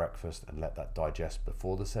able to have breakfast and let that digest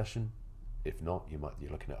before the session? If not,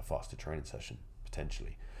 you're looking at a faster training session,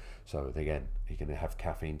 potentially. So again, you're going to have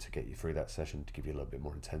caffeine to get you through that session, to give you a little bit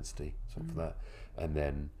more intensity, for that. And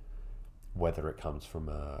then whether it comes from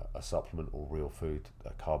a supplement or real food,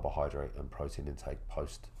 carbohydrate and protein intake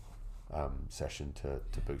post session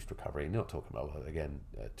to boost recovery. And you're not talking about, again,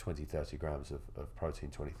 20-30 grams of protein,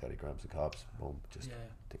 20-30 grams of carbs. Boom, just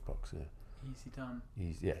tick box. Easy done.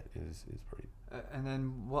 It's pretty. And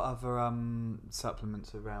then what other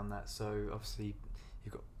supplements around that? So obviously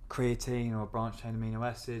you've got creatine or branched chain amino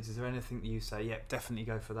acids. Is there anything that you say, definitely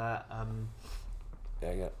go for that?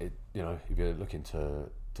 If you're looking to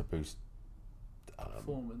boost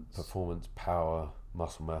performance, power,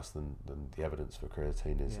 muscle mass, then the evidence for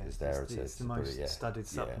creatine is there. It's the most studied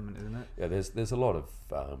supplement, isn't it? Yeah, there's a lot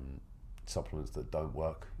of supplements that don't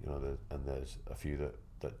work, and there's a few that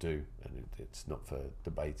do, and it's not for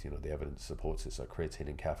debate. The evidence supports it. So creatine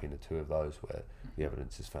and caffeine are two of those where the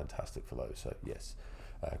evidence is fantastic for those. So yes,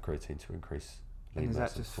 creatine to increase. And is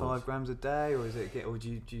that just 5 grams a day, or is it or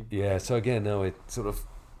do you? Yeah. So again, now it sort of.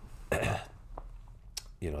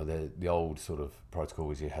 The old sort of protocol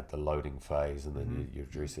was you had the loading phase and then you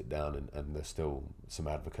reduce it down, and there's still some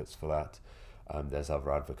advocates for that. There's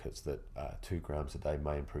other advocates that 2 grams a day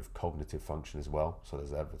may improve cognitive function as well. So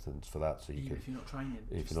there's evidence for that. So if you're not training.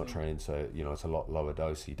 If you're not training, so it's a lot lower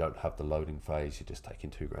dose. You don't have the loading phase. You're just taking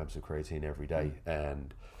 2 grams of creatine every day,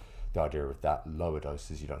 and the idea of that lower dose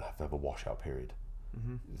is you don't have to have a washout period.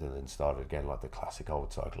 And then started again like the classic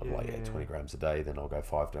old cycle of 20 grams a day, then I'll go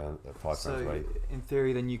 5 grams a day. In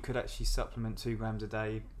theory, then you could actually supplement 2 grams a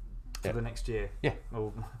day for the next year.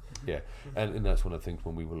 And that's one of the things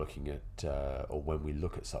when we were looking at or when we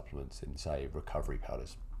look at supplements in, say, recovery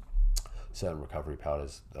powders. Certain recovery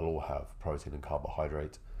powders, they'll all have protein and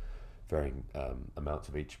carbohydrate, varying amounts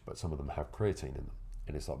of each, but some of them have creatine in them,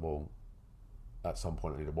 and it's like, well, at some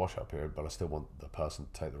point I need a washout period, but I still want the person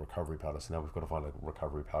to take the recovery powder. So now we've got to find a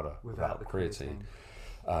recovery powder without the creatine.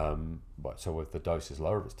 But so if the dose is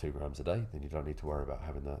lower, if it's 2 grams a day, then you don't need to worry about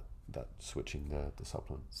having that switching the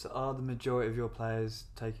supplement. So are the majority of your players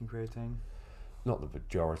taking creatine? Not the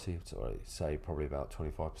majority, so I say probably about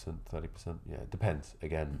 25%, 30%. Yeah, it depends.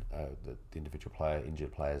 Again, the individual player,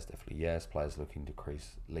 injured players, definitely yes. Players looking to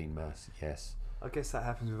decrease lean mass, yes. I guess that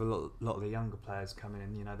happens with a lot of the younger players coming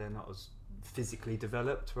in. You know, they're not as physically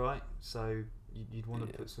developed, right? So you'd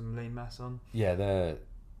want to put some lean mass on. Yeah, they're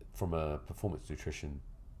from a performance nutrition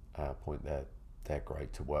point. They're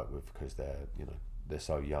great to work with because they're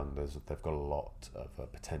so young. They've got a lot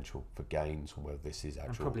of potential for gains from whether this is actual.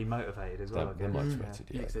 And probably motivated as well. They're motivated,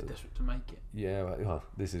 Yeah, because they're desperate to make it. Yeah, well,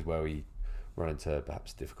 this is where we run into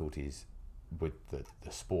perhaps difficulties with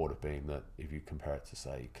the sport of being that if you compare it to,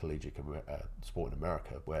 say, collegiate sport in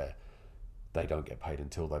America, where they don't get paid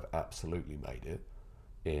until they've absolutely made it.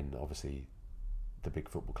 In obviously the big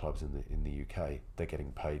football clubs in the UK, they're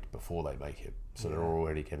getting paid before they make it, so they're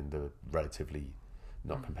already getting the relatively,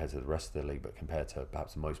 not compared to the rest of the league, but compared to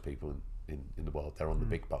perhaps most people in the world, they're on the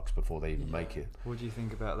big bucks before they even make it. What do you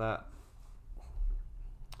think about that?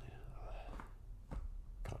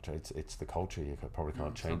 It's the culture. You probably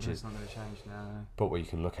can't change it. It's not going to change now. But what you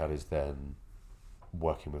can look at is then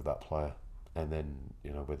working with that player, and then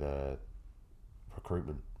with a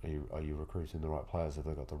recruitment. Are you recruiting the right players? Have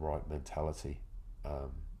they got the right mentality? Are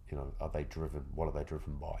they driven? What are they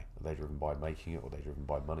driven by? Are they driven by making it, or are they driven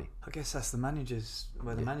by money? I guess that's the manager's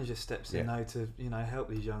where the manager steps in now to help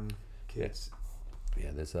these young kids. Yeah,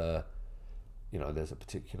 there's a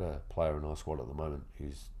particular player in our squad at the moment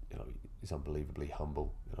who's he's unbelievably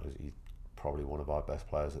humble. He's probably one of our best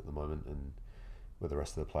players at the moment, and where the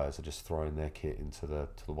rest of the players are just throwing their kit into the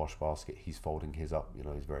wash basket, he's folding his up.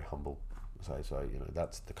 He's very humble. So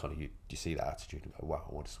that's the kind of you see that attitude and go, wow,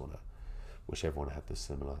 I just want to wish everyone had this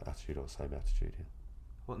similar attitude or same attitude. Yeah.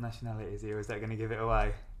 What nationality is he, or is that going to give it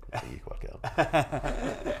away? You can work it out.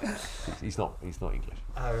 he's not English.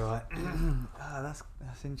 Oh right.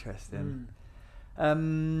 That's interesting.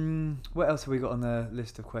 What else have we got on the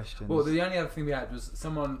list of questions? Well, the only other thing we had was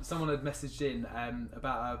someone had messaged in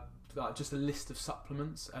about just a list of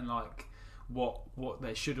supplements and like what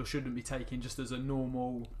they should or shouldn't be taking just as a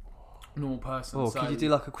normal person. Oh, so could you do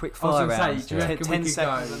like a quick fire round? I was going to say, do you reckon 10 we could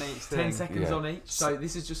seconds go on each 10 thing? seconds on each. So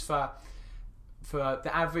this is just for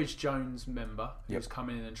the average Jones member who's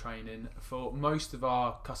coming in and training. For most of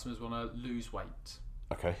our customers want to lose weight.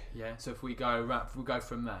 Okay. Yeah. So if we go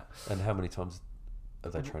from that. And how many times are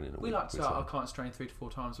they training a week? We like to start our clients train 3 to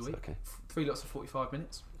 4 times a week. Okay. 3 lots of 45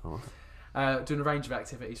 minutes. All right. Doing a range of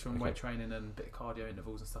activities from weight training and a bit of cardio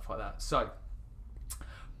intervals and stuff like that. So,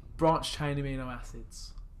 branch chain amino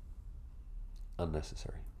acids.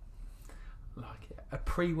 Unnecessary. Like it. A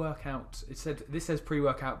pre-workout. This says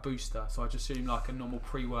pre-workout booster, so I just assume like a normal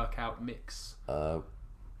pre-workout mix. I'll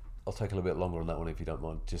take a little bit longer on that one if you don't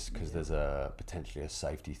mind, just because there's potentially a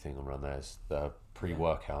safety thing around there. The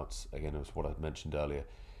pre-workouts, again, it was what I mentioned earlier.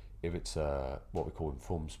 If it's what we call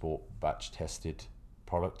Informed Sport batch tested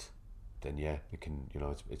product, then it can,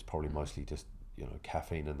 it's probably mostly just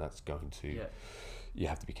caffeine, and that's going to you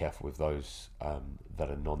have to be careful with those that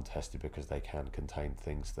are non-tested because they can contain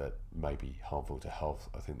things that may be harmful to health.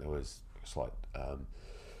 I think there was a slight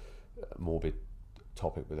morbid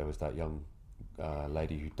topic, but there was that young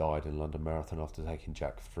lady who died in London Marathon after taking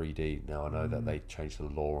Jack 3D. Now I know that they changed the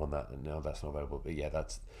law on that, and now that's not available. But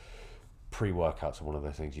that's pre-workouts are one of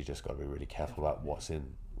those things you just got to be really careful about what's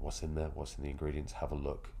in there, what's in the ingredients. Have a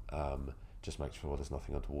look. Just make sure there's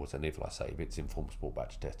nothing untoward. And if it's Informed Sport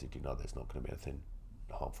batch tested, there's not going to be anything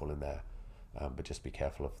harmful in there. But just be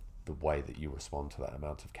careful of the way that you respond to that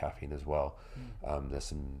amount of caffeine as well. There's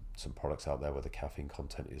some products out there where the caffeine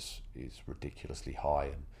content is ridiculously high,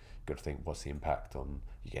 and you've got to think, what's the impact on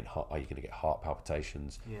you? Are you going to get heart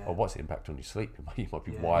palpitations? Or what's the impact on your sleep? You might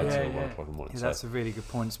be wired till 1 o'clock in the morning. Yeah, that's a really good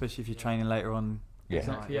point, especially if you're training later on.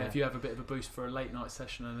 Exactly. If you have a bit of a boost for a late night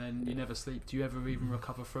session and then you never sleep, do you ever even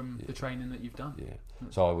recover from the training that you've done?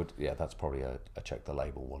 So I would that's probably a check the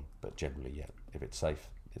label one, but generally if it's safe,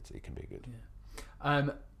 it can be good.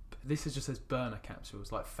 This just says burner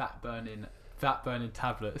capsules, like fat burning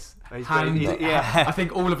tablets. I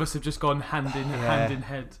think all of us have just gone hand in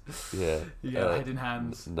head. Head in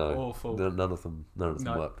hands. No, awful. None of them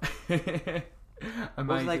work.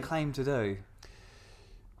 What do they claim to do?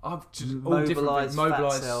 I've just mobilise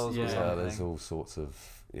fat cells. There's all sorts of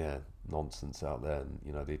nonsense out there, and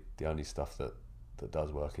the only stuff that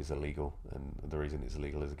does work is illegal, and the reason it's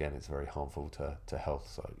illegal is again it's very harmful to health.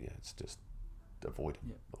 So it's just avoid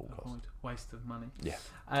all costs. Waste of money.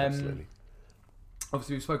 Absolutely.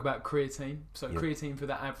 Obviously, we spoke about creatine. So Yeah. creatine for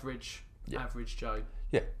the average Joe.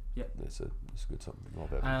 Yeah. Yeah. It's a good something. A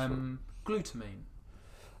lot of evidence for it.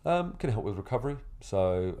 Glutamine. Can help with recovery.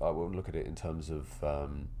 So I will look at it in terms of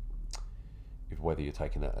whether you're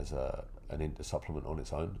taking that as a supplement on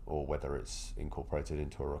its own or whether it's incorporated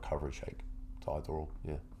into a recovery shake. It's either or,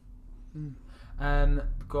 yeah.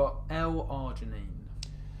 We've got L-arginine.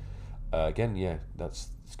 Again, yeah, it's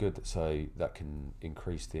good. So that can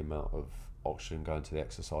increase the amount of oxygen going to the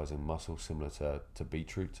exercising muscle, similar to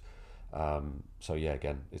beetroot. So yeah,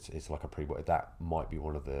 again, it's like a pre-workout. That might be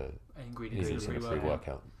one of the Ingredients in in a a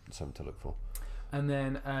pre-workout, something to look for. And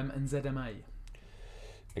then ZMA.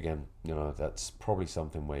 Again, that's probably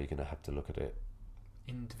something where you're going to have to look at it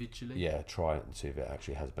Individually. Yeah, try it and see if it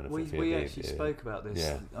actually has benefit for you. We actually spoke about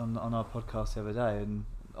this on our podcast the other day, and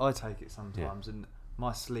I take it sometimes, and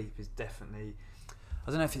my sleep is definitely, I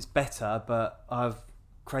don't know if it's better, but I have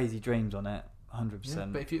crazy dreams on it,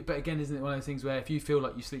 100%. But again, isn't it one of those things where if you feel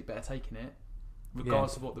like you sleep better taking it,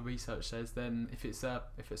 regardless of what the research says, then if it's a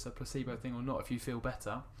placebo thing or not, if you feel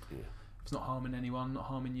better, if it's not harming anyone, not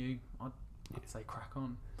harming you, I'd say crack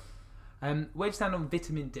on. Where do you stand on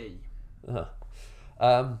vitamin D?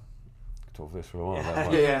 Talk this for a while.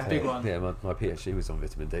 Big one. Yeah, my PhD was on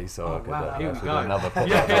vitamin D, so I could here we do go. another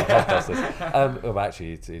podcast. Well,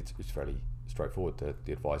 actually, it's fairly straightforward.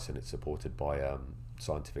 The advice, and it's supported by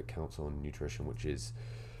Scientific Council on Nutrition, which is,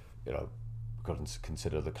 got to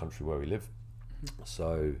consider the country where we live.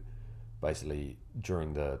 So, basically,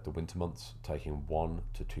 during the winter months, taking 1,000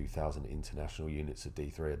 to 2,000 international units of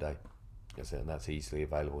D3 a day. That's it, and that's easily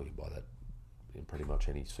available. You can buy that in pretty much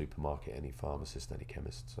any supermarket, any pharmacist, any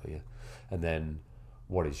chemist. So yeah, and then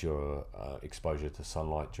what is your exposure to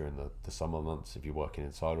sunlight during the summer months? If you're working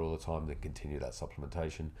inside all the time, then continue that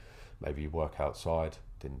supplementation. Maybe you work outside,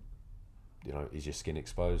 then is your skin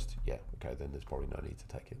exposed? Yeah, okay, then there's probably no need to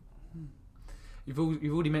take it. You've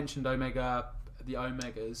already mentioned the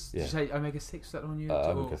omegas. Did you say omega 6? Was that on you?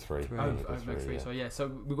 Omega 3. Omega 3. Yeah. So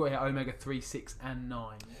we've got here omega 3, 6, and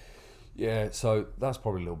 9. Yeah, so that's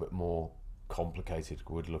probably a little bit more complicated.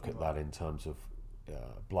 We'd look at that in terms of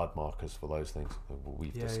blood markers for those things.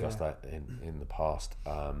 We've discussed that in the past.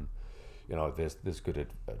 There's good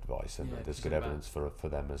advice and there's good evidence for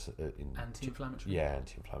them as anti-inflammatory.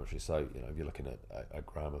 Anti-inflammatory. So if you're looking at a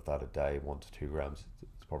gram of that a day, 1 to 2 grams,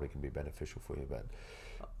 it's probably going to be beneficial for you. But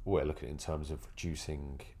we're looking in terms of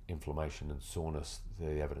reducing inflammation and soreness.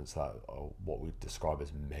 The evidence that what we describe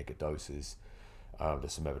as mega doses.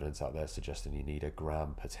 There's some evidence out there suggesting you need a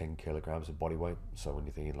gram per 10 kilograms of body weight. So when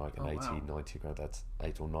you're thinking like an 90 grams, that's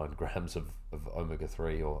 8 or 9 grams of omega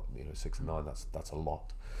 3 or 6 and 9. That's a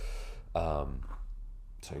lot.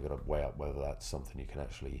 So you've got to weigh up whether that's something you can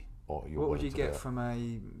actually or you're. What would you get from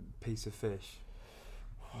a piece of fish?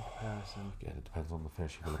 Comparison. Again, it depends on the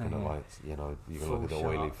fish. You're looking at you can look at the Full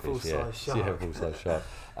oily shark, fish, full-size shark. full size shark.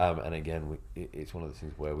 And again, it's one of the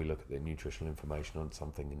things where we look at the nutritional information on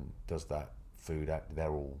something and does that food act?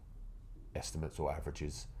 They're all estimates or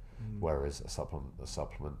averages, whereas a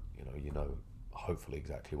supplement, hopefully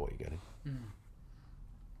exactly what you're getting.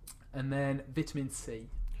 And then vitamin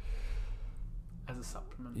C as a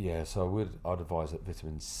supplement. Yeah, so I'd advise that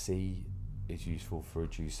vitamin C is useful for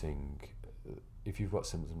reducing if you've got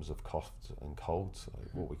symptoms of cough and colds,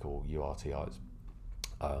 what we call URTIs.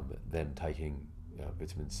 Then taking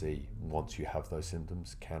vitamin C once you have those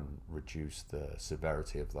symptoms can reduce the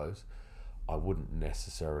severity of those. I wouldn't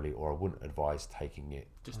advise taking it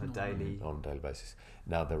just on a daily basis.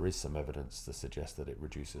 Now there is some evidence to suggest that it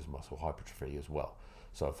reduces muscle hypertrophy as well.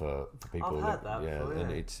 So for people,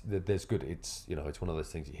 there's good. It's it's one of those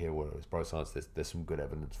things you hear where it's bro science. There's some good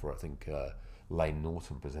evidence for. I think Lane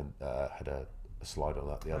Norton had a slide on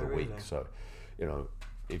that the other week. So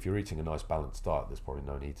if you're eating a nice balanced diet, there's probably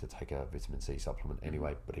no need to take a vitamin C supplement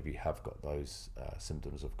anyway. But if you have got those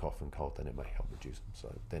symptoms of cough and cold, then it may help reduce them.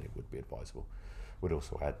 So then it would be advisable. We'd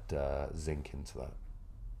also add zinc into that.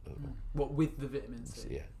 What with the vitamin C?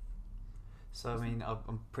 Yeah. So I mean,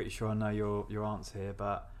 I'm pretty sure I know your answer here,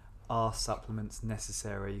 but are supplements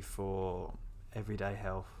necessary for everyday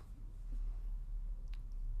health?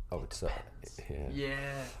 I would say,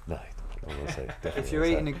 yeah. No, I would say definitely. If you're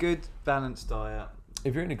eating a good balanced diet.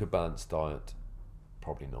 If you're in a good balanced diet,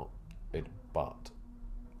 probably not. But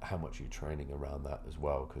how much are you training around that as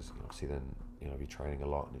well? Because obviously then if you're training a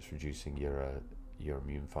lot and it's reducing your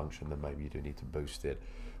immune function, then maybe you do need to boost it.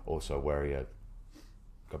 Also,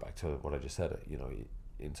 go back to what I just said.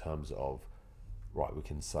 In terms of we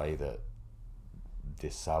can say that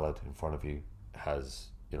this salad in front of you has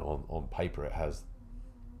on paper it has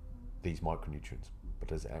these micronutrients, but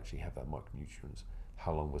does it actually have that micronutrients?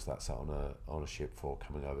 how long was that sat on a ship for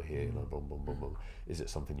coming over here? You know, boom, boom, boom, boom. Is it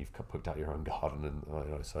something you've picked out your own garden? And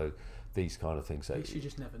you know, so these kind of things. You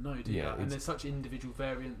just never know, do you? And there's such individual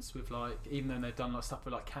variance with, like, even though they've done like stuff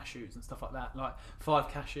with like cashews and stuff like that. Like 5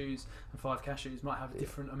 cashews might have a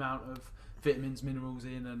different amount of vitamins, minerals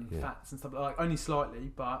in, and fats and stuff like only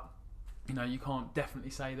slightly, but you know, you can't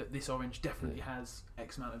definitely say that this orange definitely has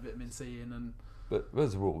X amount of vitamin C in. And but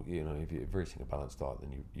as a rule, you know, if you're eating a balanced diet,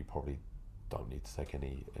 then you probably don't need to take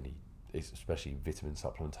any especially vitamin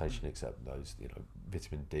supplementation, except those, you know,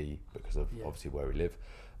 vitamin D, because of obviously where we live,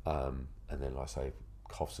 and then like I say,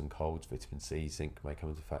 coughs and colds, vitamin C, zinc may come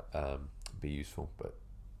into be useful, but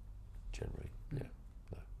generally no.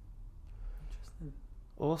 Interesting.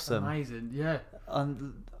 Awesome. Amazing. Yeah.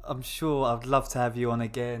 I'm sure I'd love to have you on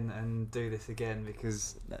again and do this again,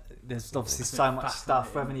 because there's obviously so much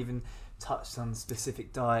stuff. We haven't even touched on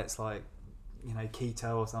specific diets like, you know,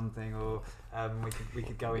 keto or something, or we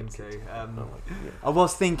could go into. I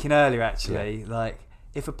was thinking earlier actually, like,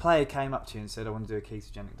 if a player came up to you and said, I want to do a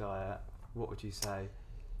ketogenic diet, what would you say?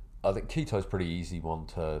 I think keto is a pretty easy one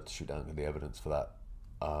to shoot down, and the evidence for that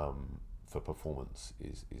for performance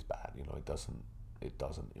is bad. You know, it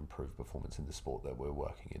doesn't improve performance in the sport that we're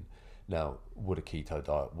working in. Now, would a keto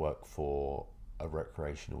diet work for a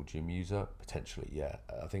recreational gym user? Potentially, yeah.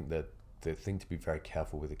 I think that the thing to be very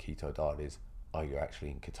careful with a keto diet is, are you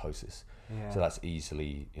actually in ketosis? So that's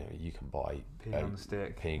easily, you know, you can buy peeing on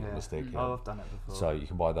the stick. You know. Oh, I've done it before. So you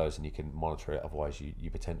can buy those and you can monitor it. Otherwise, you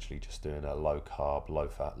potentially just doing a low carb, low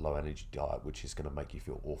fat, low energy diet, which is going to make you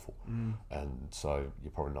feel awful. And so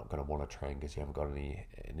you're probably not going to want to train because you haven't got any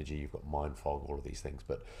energy. You've got mind fog, all of these things.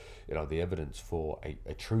 But you know, the evidence for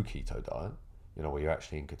a true keto diet, you know, where you're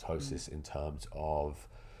actually in ketosis in terms of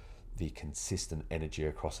the consistent energy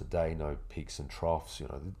across a day, no peaks and troughs, you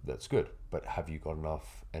know, that's good. But have you got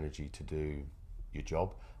enough energy to do your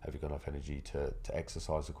job? Have you got enough energy to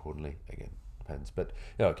exercise accordingly? Again, depends. But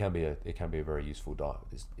you know, it can be a very useful diet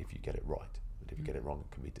if you get it right. But if you get it wrong,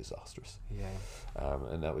 it can be disastrous.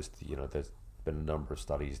 And that was, you know, there's been a number of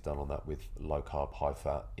studies done on that with low carb, high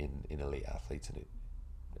fat in elite athletes, and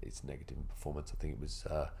it's negative in performance. I think it was.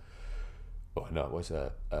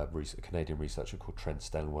 It was a Canadian researcher called Trent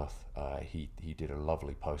Stenworth. He did a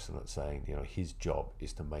lovely post on it saying, you know, his job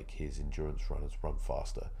is to make his endurance runners run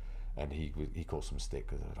faster, and he caught some stick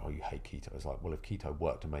because, oh, you hate keto. It's like, well, if keto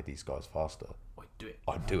worked and made these guys faster,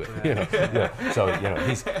 I'd do it. You know, So you know,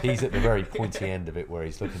 he's at the very pointy end of it, where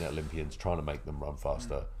he's looking at Olympians trying to make them run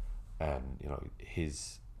faster, and you know,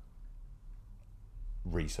 his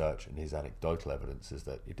research and his anecdotal evidence is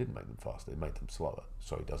that it didn't make them faster; it made them slower.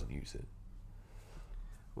 So he doesn't use it.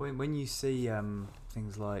 When you see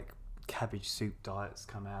things like cabbage soup diets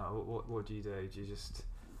come out, what do you do? Do you just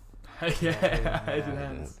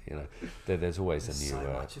You know, there's always a new.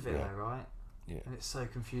 So much of it, though, right? Yeah. And it's so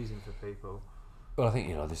confusing for people. Well, I think,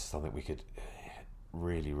 you know, this is something we could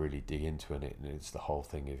really, really dig into, and it's the whole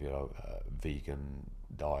thing of, you know, vegan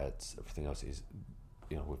diets, everything else is,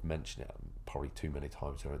 you know, we've mentioned it probably too many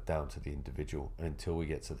times, down to the individual, and until we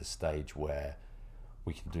get to the stage where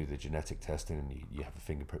we can do the genetic testing and you have a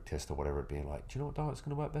finger prick test or whatever, it being like, do you know what diet's going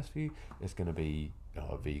to work best for you? It's going to be, you know,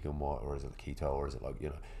 a vegan one, or is it a keto, or is it like, you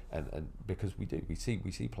know, and because we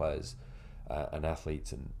see players and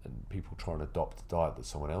athletes and people trying to adopt a diet that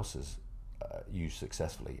someone else has used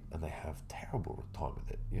successfully, and they have terrible time with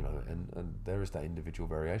it, you know, and there is that individual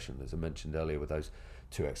variation, as I mentioned earlier with those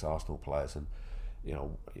 2 ex-Arsenal players, and you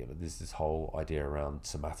know, there's this whole idea around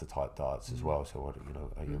somatotype diets as well. So, you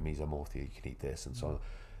know, are you mesomorph? You can eat this, and so,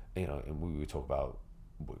 you know, and we talk about,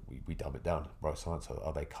 we dumb it down, right? Science.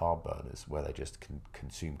 Are they carb burners, where they just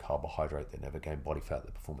consume carbohydrate, they never gain body fat,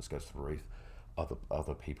 their performance goes to the roof?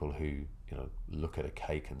 Other people who, you know, look at a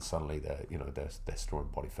cake and suddenly they're storing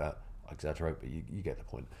body fat. I exaggerate, but you get the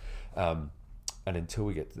point. And until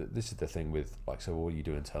we get to this is the thing with, like, so what do you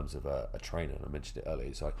do in terms of a trainer? And I mentioned it earlier.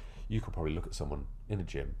 It's like, you could probably look at someone in a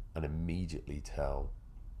gym and immediately tell,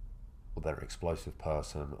 well, they're an explosive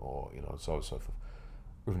person, or, you know, so on and so forth.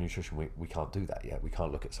 With nutrition, we can't do that yet. We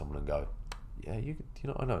can't look at someone and go, yeah, you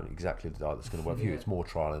know, I know exactly the diet that's going to work for you. It's more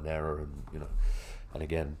trial and error, and, you know, and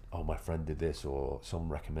again, oh, my friend did this, or someone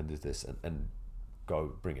recommended this, and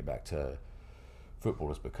go bring it back to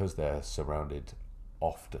footballers, because they're surrounded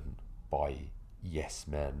often by yes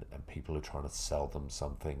men and people who are trying to sell them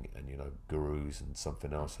something, and, you know, gurus and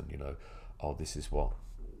something else, and, you know, oh, this is what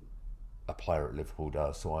a player at Liverpool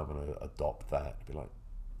does, so I'm going to adopt that. It'd be like,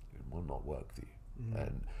 it will not work for you.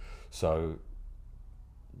 And so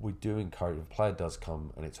we do encourage, if a player does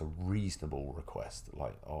come and it's a reasonable request,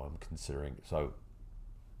 like, oh, I'm considering, so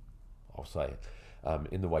I'll say it,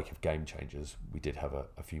 In the wake of game changers, we did have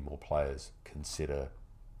a few more players consider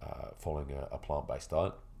following a plant-based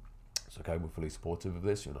diet. So okay, we're fully supportive of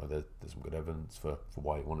this. You know, there's some good evidence for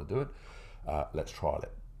why you want to do it. Let's trial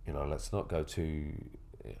it. You know, let's not go too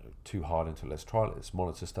hard into it. Let's trial it. Let's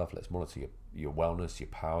monitor stuff. Let's monitor your wellness, your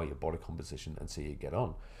power, your body composition, and see you get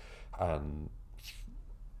on. And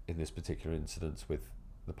in this particular incident with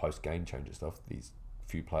the post-game changer stuff, these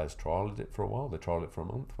few players trialled it for a while. They trialled it for a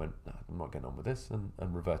month, went, nah, I'm not getting on with this,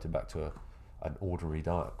 and reverted back to an ordinary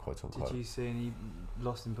diet, quote unquote. Did you see any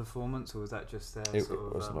loss in performance, or was that just their It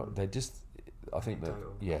sort was of... not, they just, I think that,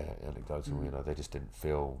 anecdotal? anecdotal, you know, they just didn't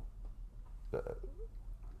feel that.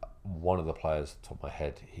 One of the players, top of my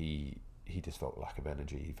head, he just felt lack of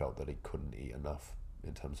energy. He felt that he couldn't eat enough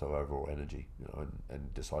in terms of overall energy, you know,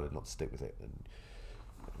 and decided not to stick with it, and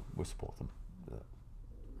we support them.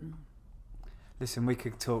 Listen, we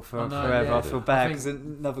could talk I know, forever. yeah. I feel bad because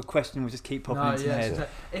another question will just keep popping into my head. So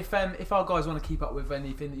if our guys want to keep up with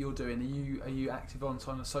anything that you're doing, are you active on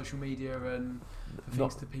kind of social media and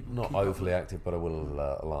things that people not keep up overly with? active, but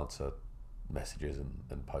I'll answer messages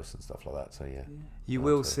and posts and stuff like that. So yeah, You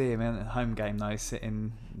will see him in a home game though,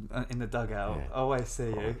 sitting in the dugout. Yeah. I always see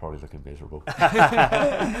you. Probably looking miserable.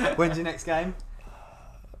 When's your next game?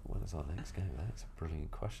 When is our next game? That's a brilliant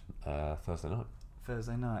question. Thursday night.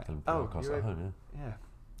 Thursday night. Olympiacos you're at home, yeah.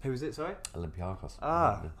 Who was it? Sorry. Olympiacos.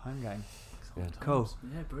 Ah, Yeah. home game. Yeah. Cool.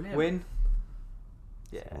 Yeah, brilliant. Win.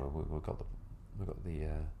 Yeah. Well, we've got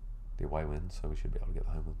the away win, so we should be able to get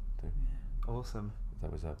the home one too. Awesome.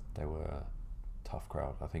 They were a tough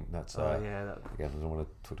crowd. I think that's That, again, I don't want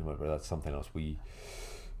to talk too much, but that's something else.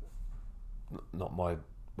 Not my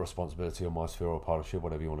responsibility or my sphere or partnership,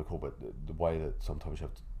 whatever you want to call it, but the way that sometimes you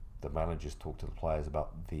have the managers talk to the players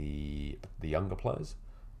about the younger players,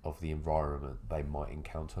 of the environment they might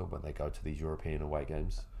encounter when they go to these European away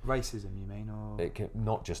games. Racism, you mean, or It can,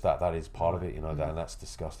 not just that is part of it, you know, that, and that's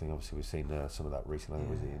disgusting. Obviously, we've seen some of that recently.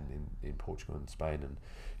 Was in Portugal and Spain, and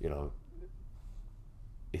you know,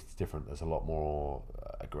 it's different. There's a lot more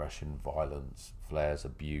aggression, violence, flares,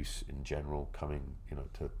 abuse in general coming, you know,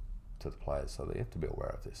 to the players. So they have to be aware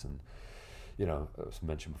of this. And you know, as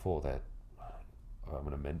mentioned before, that I'm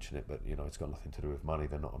going to mention it, but you know, it's got nothing to do with money.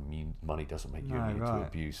 They're not immune. Money doesn't make you immune to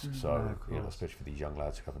abuse. So you know, especially for these young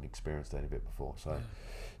lads who haven't experienced any of it before. So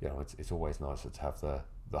you know, it's always nicer to have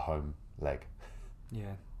the home leg. Yeah,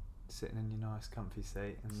 sitting in your nice comfy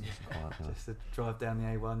seat and Quiet, just to drive down the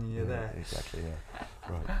A1 and you're there. Exactly. Yeah.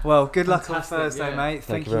 Right. Well, good luck on Fantastic, Thursday, yeah. mate.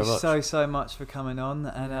 Thank you you very so much for coming on.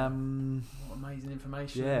 And What amazing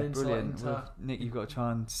information. yeah, and insight brilliant. into- Well, Nick, you've got to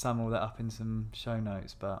try and sum all that up in some show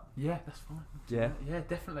notes, but yeah, that's fine. Yeah. Yeah,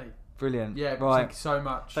 definitely. brilliant. Yeah, right. thank you so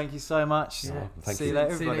much. Thank you so much. Yeah. Thank See you you.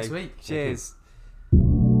 later, See you everybody. next week. Cheers.